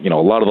 And, a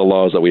lot of the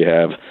laws that we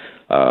have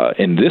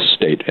in this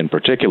state in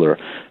particular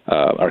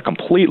are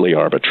completely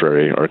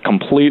arbitrary, or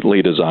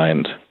completely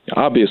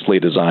obviously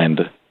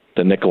designed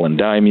to nickel and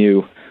dime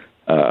you.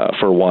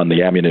 For one,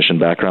 the ammunition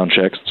background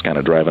checks, it's kind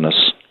of driving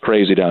us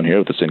crazy down here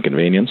with this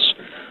inconvenience.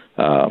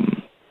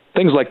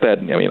 Things like that,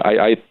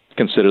 I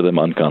consider them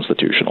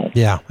unconstitutional.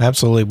 Yeah,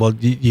 absolutely. Well,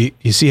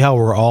 you see how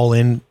we're all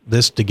in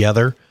this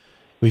together?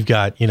 We've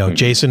got,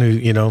 Jason,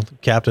 who,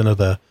 captain of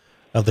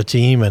the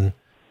team, and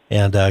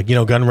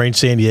Gun Range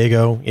San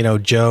Diego,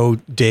 Joe,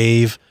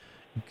 Dave,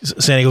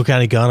 San Diego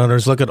County Gun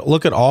Owners. Look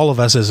at all of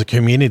us as a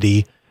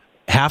community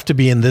have to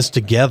be in this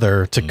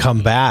together to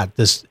combat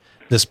this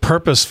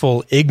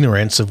purposeful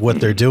ignorance of what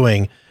they're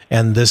doing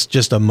and this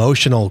just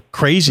emotional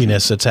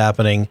craziness that's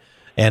happening.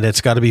 And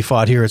it's got to be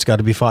fought here. It's got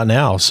to be fought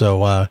now.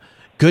 So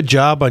good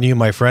job on you,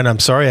 my friend. I'm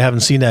sorry I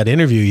haven't seen that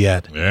interview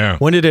yet. Yeah.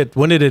 When did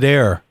it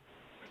air?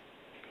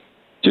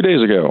 2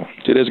 days ago,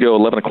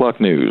 11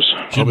 o'clock news.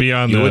 Should be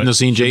on you wouldn't have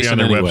seen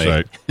Jason on their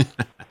anyway.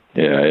 website.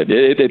 Yeah,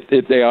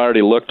 they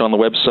already looked on the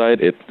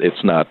website.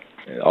 It's not.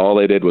 All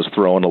they did was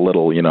throw in a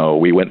little.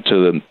 We went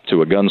to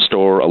a gun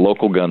store, a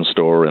local gun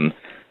store, and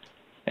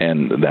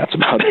that's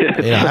about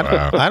it.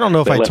 Yeah, I don't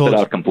know if I told it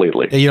out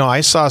completely.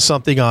 I saw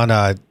something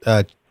on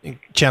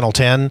Channel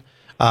 10.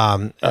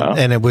 And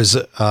it was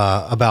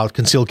about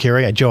concealed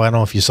carry. Joe, I don't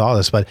know if you saw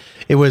this, but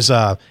it was,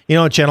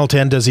 Channel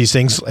 10 does these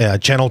things.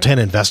 Channel 10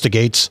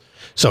 investigates.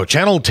 So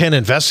Channel 10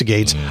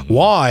 investigates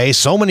why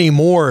so many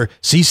more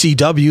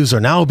CCWs are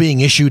now being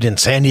issued in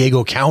San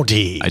Diego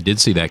County. I did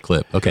see that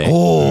clip. Okay.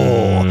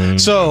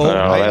 So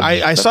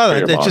I saw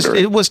that.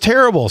 It was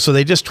terrible. So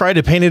they just tried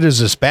to paint it as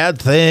this bad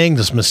thing,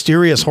 this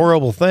mysterious,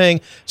 horrible thing.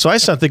 So I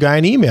sent the guy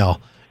an email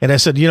and I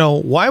said,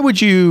 why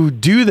would you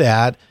do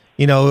that?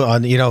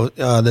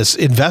 This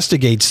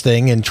investigates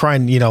thing and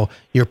trying,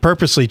 you're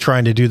purposely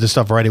trying to do this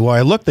stuff already. Well,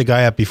 I looked the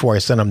guy up before I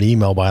sent him the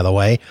email, by the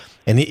way,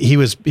 and he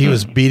was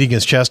beating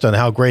his chest on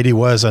how great he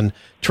was on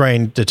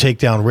trying to take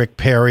down Rick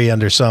Perry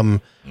under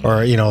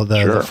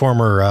the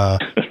former,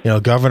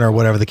 governor, or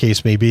whatever the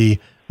case may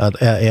be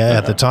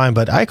at the time.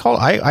 But I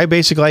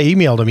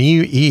emailed him.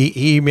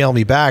 He emailed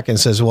me back and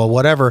says, well,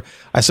 whatever.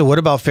 I said, what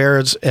about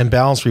fair and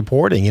balanced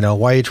reporting?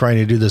 Why are you trying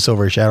to do this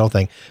overshadow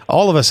thing?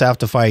 All of us have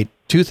to fight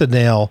tooth and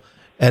nail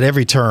at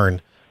every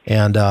turn.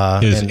 And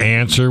his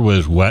answer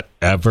was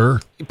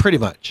whatever. Pretty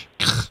much.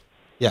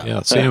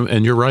 Yeah. Sam,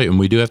 and you're right. And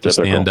we do have to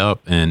stand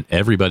up, and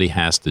everybody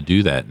has to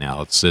do that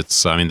now. It's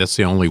that's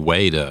the only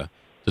way to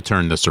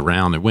turn this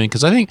around and win.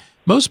 Because I think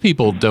most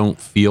people don't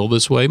feel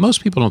this way.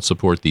 Most people don't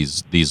support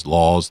these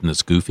laws and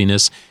this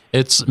goofiness.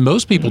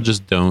 Most people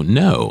just don't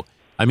know.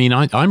 I mean,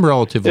 I'm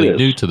relatively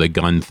new to the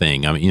gun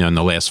thing. I mean, in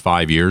the last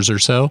 5 years or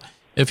so.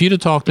 If you'd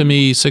have talked to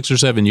me 6 or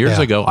 7 years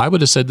ago, I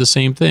would have said the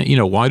same thing.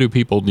 Why do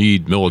people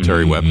need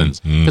military weapons?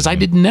 Because I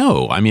didn't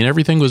know. I mean,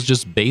 everything was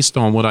just based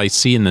on what I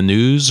see in the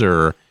news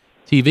or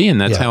TV,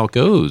 and that's how it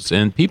goes.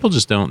 And people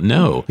just don't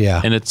know. Yeah.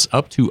 And it's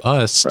up to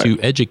us to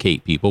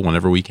educate people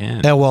whenever we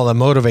can. Yeah, well, and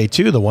motivate,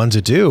 too, the ones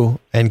that do,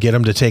 and get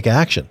them to take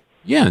action.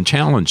 Yeah, and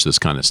challenge this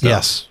kind of stuff.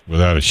 Yes.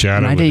 Without a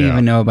shadow of a doubt. I didn't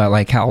even know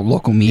about how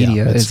local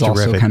media is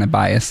terrific. also kind of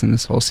biased in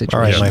this whole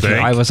situation. All right,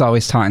 I was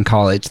always taught in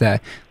college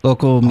that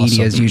local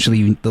media is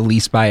usually the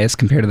least biased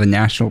compared to the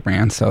national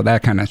brand. So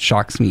that kind of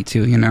shocks me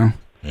too,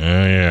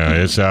 Yeah,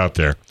 it's out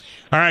there.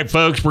 All right,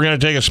 folks, we're going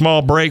to take a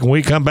small break. When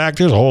we come back,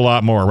 there's a whole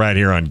lot more right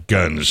here on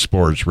Gun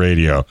Sports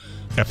Radio,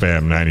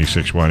 FM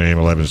 96.1 AM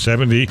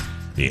 1170,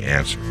 The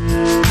Answer.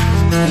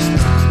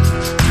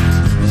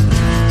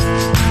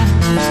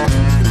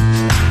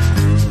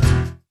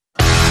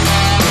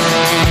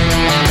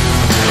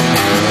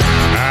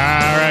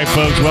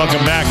 Folks,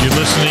 welcome back. You're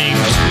listening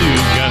to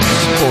Gun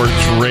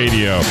Sports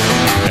Radio,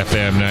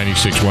 FM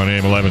 96.1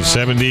 AM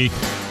 1170,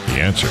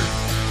 The Answer.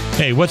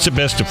 Hey, what's the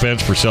best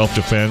defense for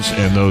self-defense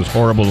and those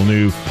horrible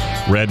new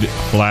red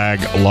flag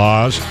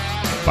laws?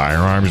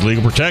 Firearms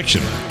Legal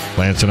Protection.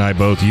 Lance and I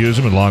both use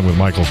them, along with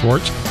Michael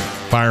Schwartz.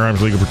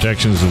 Firearms Legal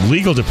Protection is a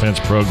legal defense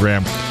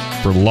program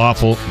for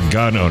lawful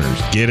gun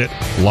owners. Get it?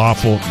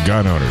 Lawful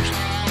gun owners.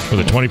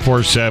 With a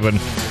 24/7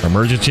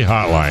 emergency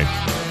hotline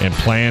and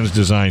plans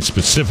designed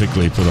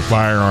specifically for the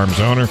firearms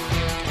owner,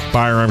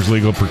 Firearms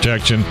Legal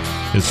Protection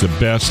is the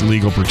best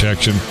legal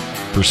protection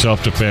for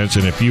self-defense.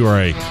 And if you are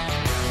a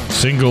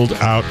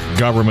singled-out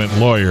government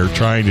lawyer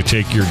trying to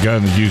take your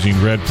guns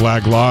using red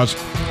flag laws,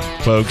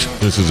 folks,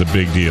 this is a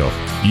big deal.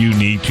 You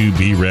need to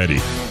be ready.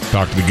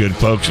 Talk to the good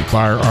folks at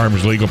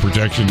Firearms Legal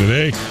Protection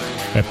today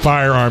at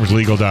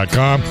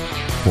firearmslegal.com,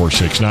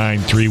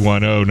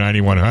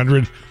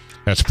 469-310-9100.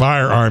 That's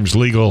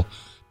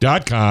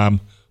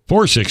firearmslegal.com,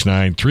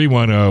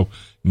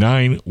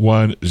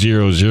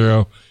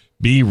 469-310-9100.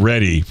 Be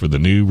ready for the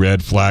new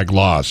red flag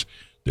laws.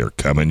 They're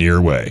coming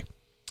your way.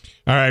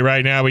 All right,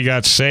 right now we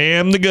got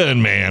Sam the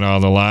Gunman on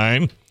the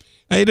line.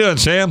 How you doing,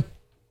 Sam?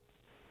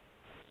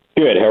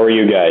 Good. How are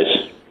you guys?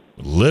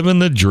 Living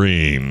the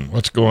dream.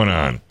 What's going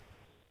on?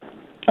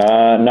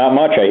 Not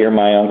much. I hear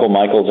my Uncle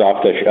Michael's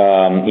off the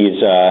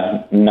he's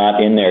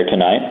not in there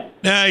tonight.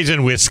 Nah, he's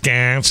in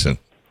Wisconsin.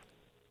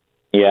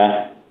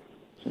 Yeah.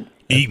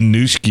 Eating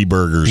Newski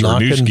burgers or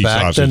Newski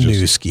back sausages. the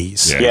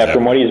Newskis. Yeah,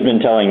 from what he's been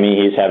telling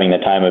me, he's having the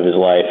time of his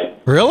life.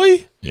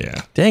 Really?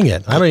 Yeah. Dang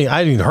it. I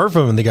haven't even heard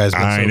from him. The guy's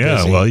been so I know.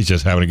 busy. Well, he's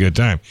just having a good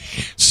time.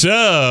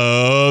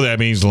 So that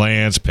means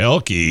Lance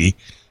Pelkey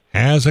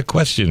has a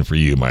question for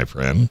you, my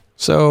friend.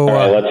 So, All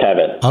right, let's have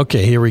it.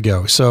 okay, here we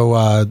go.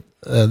 So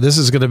this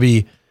is going to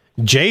be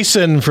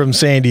Jason from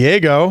San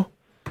Diego.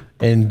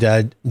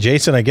 And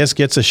Jason, I guess,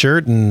 gets a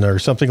shirt or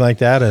something like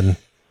that. And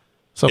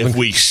something. If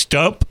we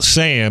stump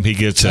Sam, he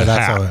gets a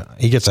hat.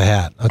 He gets a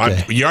hat.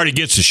 Okay. He already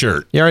gets the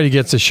shirt. He already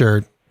gets a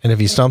shirt. And if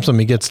he stumps him,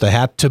 he gets the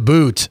hat to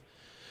boot.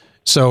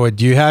 So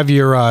do you have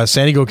your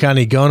San Diego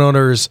County gun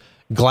owners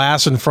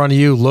glass in front of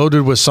you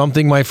loaded with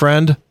something, my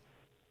friend?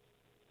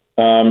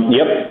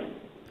 Yep.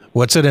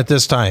 What's in it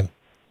this time?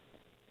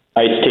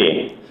 Iced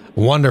tea.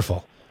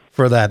 Wonderful.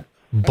 For that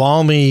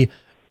balmy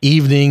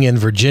evening in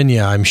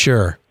Virginia, I'm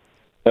sure.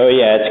 Oh,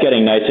 yeah, it's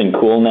getting nice and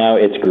cool now.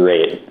 It's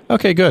great.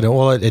 Okay, good.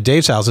 Well, at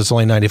Dave's house, it's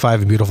only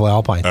 95 in beautiful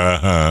Alpine.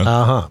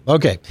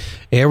 Okay,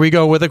 here we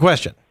go with a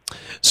question.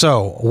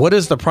 So, what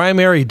is the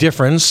primary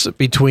difference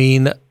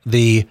between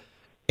the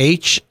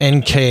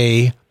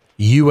H&K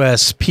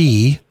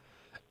USP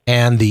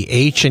and the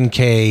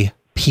H&K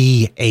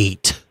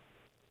P8?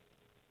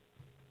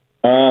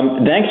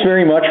 Thanks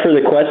very much for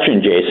the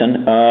question,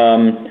 Jason.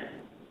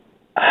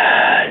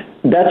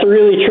 That's a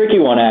really tricky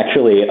one,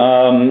 actually.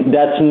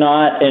 That's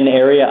not an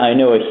area I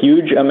know a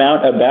huge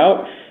amount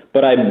about,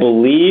 but I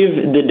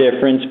believe the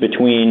difference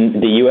between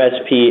the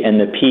USP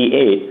and the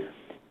P8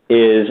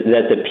 is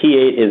that the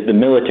P8 is the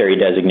military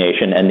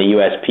designation and the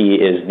USP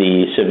is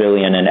the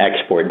civilian and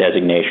export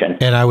designation.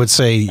 And I would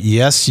say,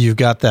 yes, you've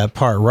got that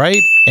part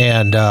right.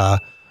 And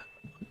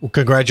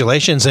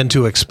congratulations. And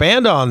to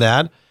expand on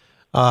that,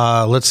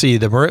 let's see,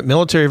 the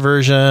military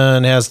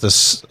version has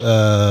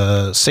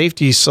the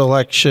safety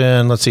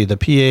selection. Let's see, the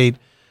P8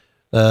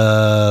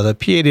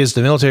 is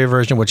the military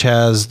version, which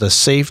has the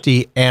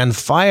safety and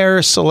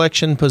fire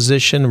selection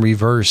position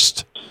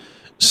reversed.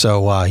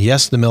 So,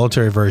 yes, the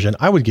military version.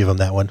 I would give him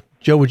that one.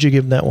 Joe, would you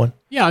give him that one?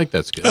 Yeah, I think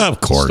that's good.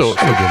 Of course. Still-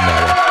 I would give him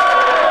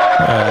that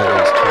one. That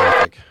was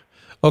terrific.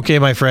 Okay,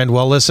 my friend.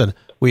 Well, listen,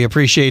 we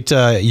appreciate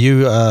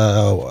you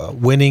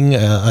winning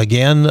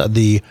again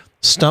the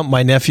Stump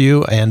My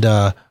Nephew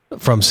and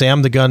from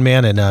Sam the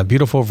Gunman in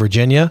beautiful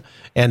Virginia.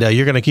 And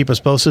you're going to keep us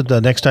posted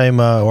the next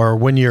time or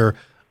when your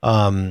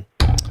what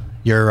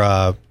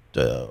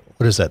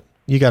is that?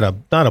 You got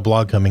not a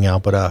blog coming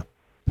out, but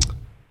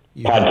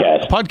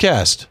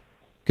podcast.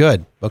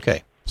 Good.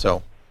 Okay.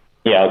 So.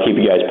 Yeah, I'll keep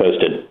you guys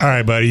posted. All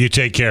right, buddy. You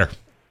take care.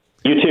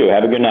 You too.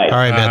 Have a good night. All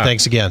right, man.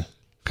 Thanks again.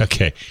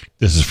 Okay.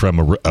 This is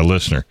from a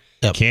listener.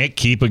 Yep. Can't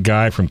keep a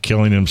guy from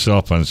killing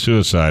himself on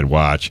suicide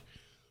watch,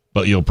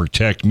 but you'll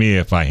protect me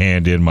if I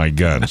hand in my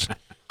guns.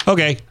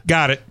 Okay.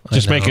 Got it.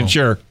 Just making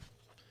sure.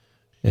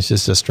 It's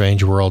just a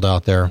strange world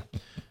out there.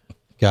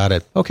 Got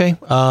it. Okay.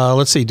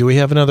 Let's see. Do we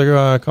have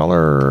another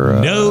caller?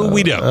 No,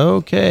 we don't.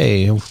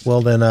 Okay.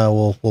 Well, then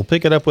we'll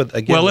pick it up with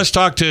again. Well, let's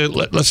talk to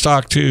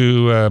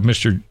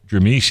Mr.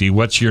 Dramisi.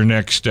 What's your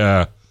next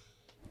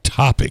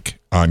topic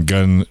on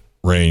gun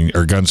range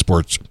or gun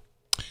sports?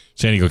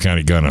 San Diego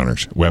County gun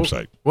owners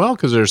website. Well,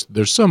 because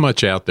there's so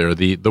much out there.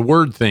 The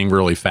word thing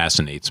really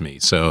fascinates me.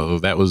 So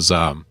that was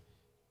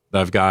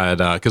I've got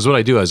because what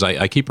I do is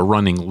I keep a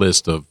running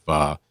list of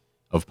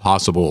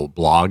possible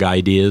blog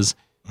ideas.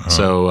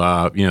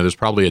 So there's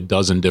probably a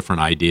dozen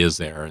different ideas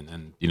there, and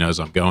then as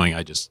I'm going,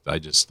 I just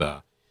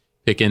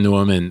pick into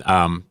them, and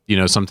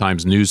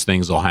sometimes news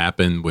things will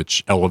happen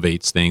which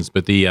elevates things.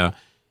 But the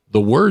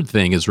word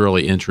thing is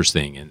really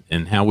interesting,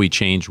 and how we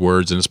change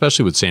words, and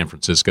especially what San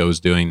Francisco is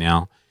doing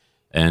now.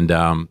 And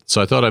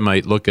so I thought I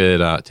might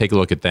take a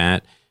look at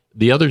that.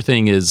 the other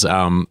thing is,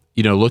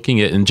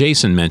 looking at, and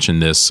Jason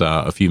mentioned this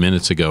a few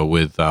minutes ago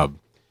with,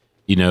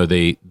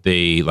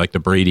 they like the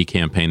Brady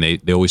campaign,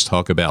 they always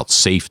talk about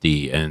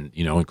safety and,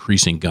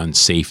 increasing gun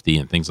safety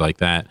and things like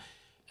that.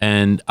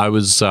 And I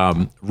was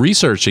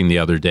researching the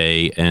other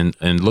day and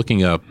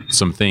looking up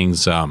some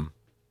things,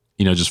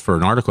 just for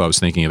an article I was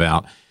thinking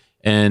about.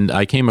 And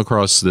I came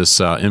across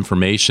this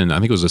information, I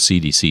think it was a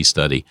CDC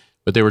study,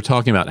 but they were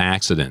talking about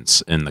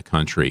accidents in the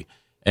country.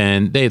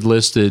 And they had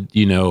listed,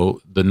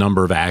 the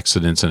number of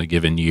accidents in a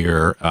given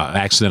year,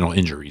 accidental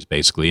injuries,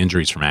 basically,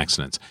 injuries from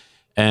accidents.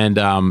 And,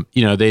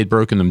 they had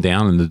broken them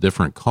down into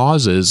different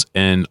causes.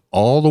 And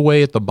all the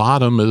way at the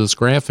bottom of this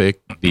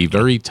graphic, the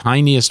very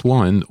tiniest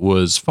one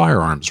was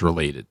firearms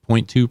related,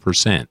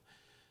 0.2%.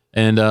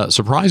 And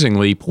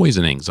surprisingly,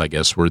 poisonings, I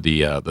guess, were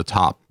the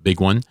top big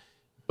one.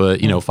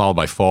 But, followed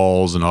by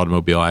falls and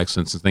automobile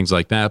accidents and things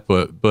like that.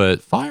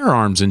 But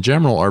firearms in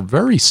general are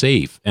very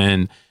safe.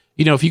 And,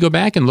 if you go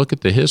back and look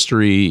at the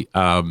history,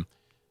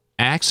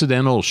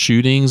 accidental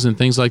shootings and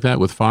things like that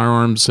with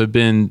firearms have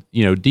been,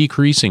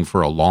 decreasing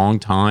for a long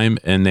time,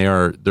 and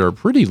they're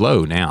pretty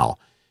low now.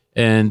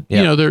 And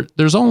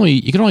there's only,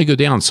 you can only go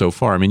down so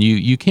far. I mean,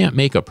 you can't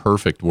make a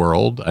perfect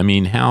world. I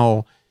mean,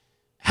 how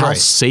right.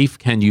 safe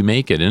can you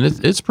make it? And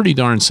it's pretty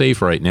darn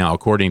safe right now,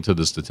 according to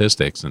the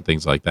statistics and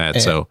things like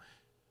that. So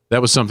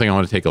that was something I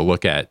want to take a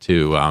look at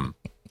too.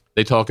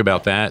 They talk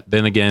about that.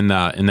 Then again,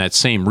 in that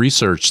same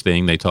research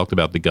thing, they talked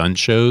about the gun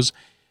shows.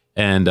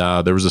 And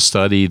there was a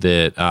study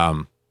that I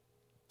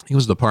think it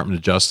was the Department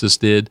of Justice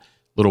did a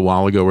little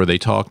while ago where they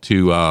talked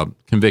to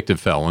convicted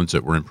felons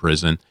that were in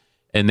prison.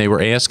 And they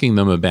were asking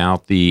them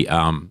about the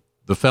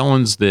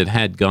felons that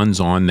had guns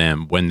on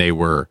them when they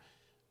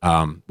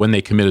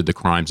committed the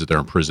crimes that they're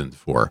imprisoned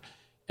for.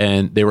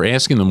 And they were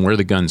asking them where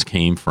the guns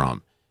came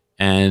from.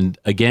 And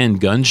again,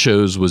 gun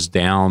shows was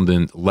down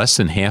in less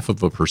than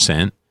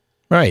 0.5%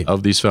 right.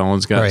 of these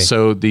felons got. Right.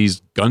 So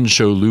these gun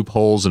show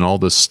loopholes and all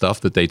this stuff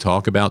that they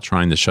talk about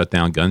trying to shut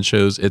down gun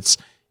shows, it's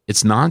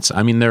nonsense.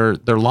 I mean, they're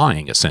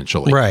lying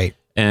essentially. Right.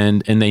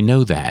 And they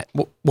know that.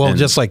 Well, and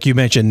just like you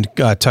mentioned,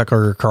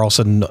 Tucker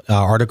Carlson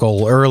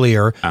article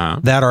earlier,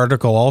 that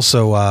article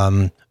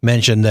also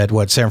mentioned that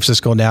San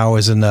Francisco now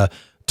is in the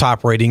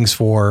top ratings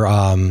for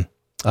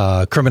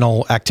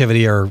criminal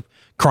activity or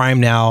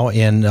crime now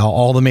in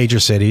all the major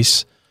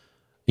cities.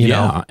 You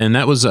know? And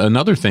that was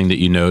another thing that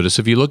you notice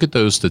if you look at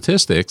those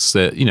statistics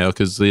that,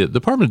 because the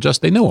Department of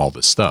Justice, they know all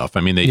this stuff. I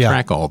mean, they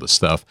track all this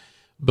stuff.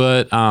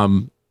 But,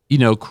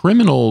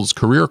 criminals,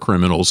 career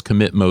criminals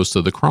commit most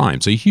of the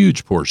crimes, a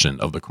huge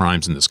portion of the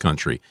crimes in this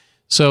country.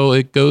 So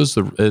it goes,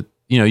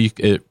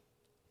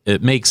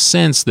 it makes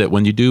sense that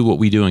when you do what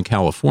we do in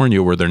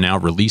California, where they're now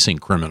releasing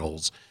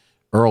criminals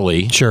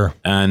early. Sure.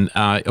 And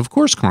of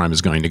course, crime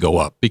is going to go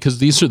up because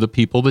these are the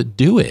people that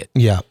do it.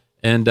 Yeah.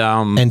 And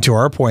to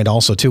our point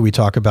also too, we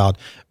talk about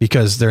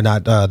because they're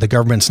not the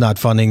government's not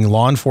funding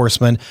law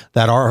enforcement.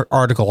 That our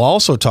article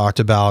also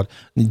talked about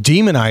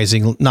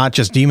demonizing, not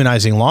just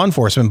demonizing law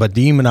enforcement, but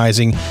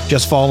demonizing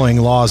just following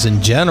laws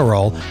in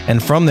general.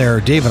 And from there,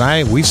 Dave and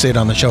I, we've said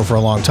on the show for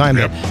a long time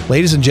that,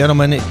 ladies and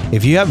gentlemen,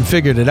 if you haven't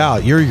figured it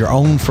out, you're your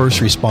own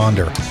first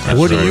responder. Absolutely.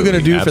 What are you going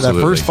to do for that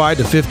first 5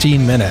 to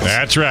 15 minutes?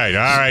 That's right.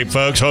 All right,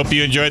 folks. Hope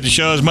you enjoyed the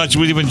show as much as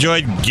we've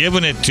enjoyed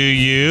giving it to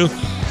you.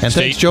 And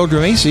thanks, Joe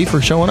Dramisi,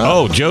 for showing up.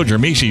 Oh, Joe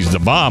Dramisi's the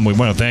bomb. We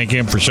want to thank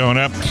him for showing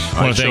up.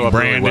 I want to thank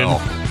Brandon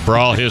for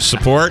all his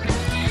support.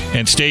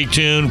 And stay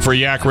tuned for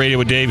Yak Radio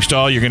with Dave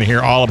Stahl. You're going to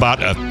hear all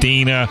about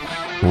Athena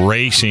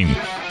Racing,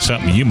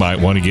 something you might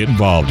want to get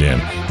involved in.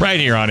 Right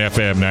here on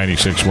FM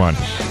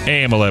 96.1,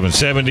 AM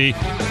 1170,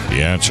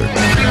 The Answer.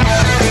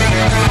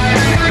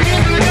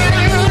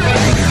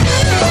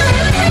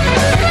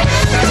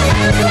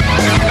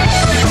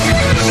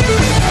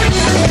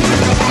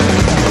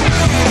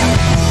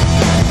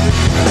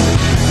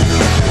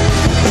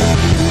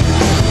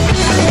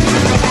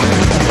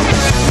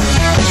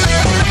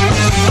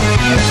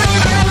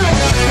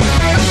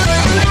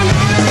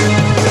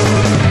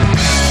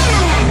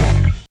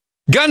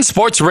 Gun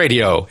Sports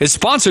Radio is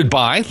sponsored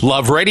by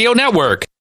Love Radio Network.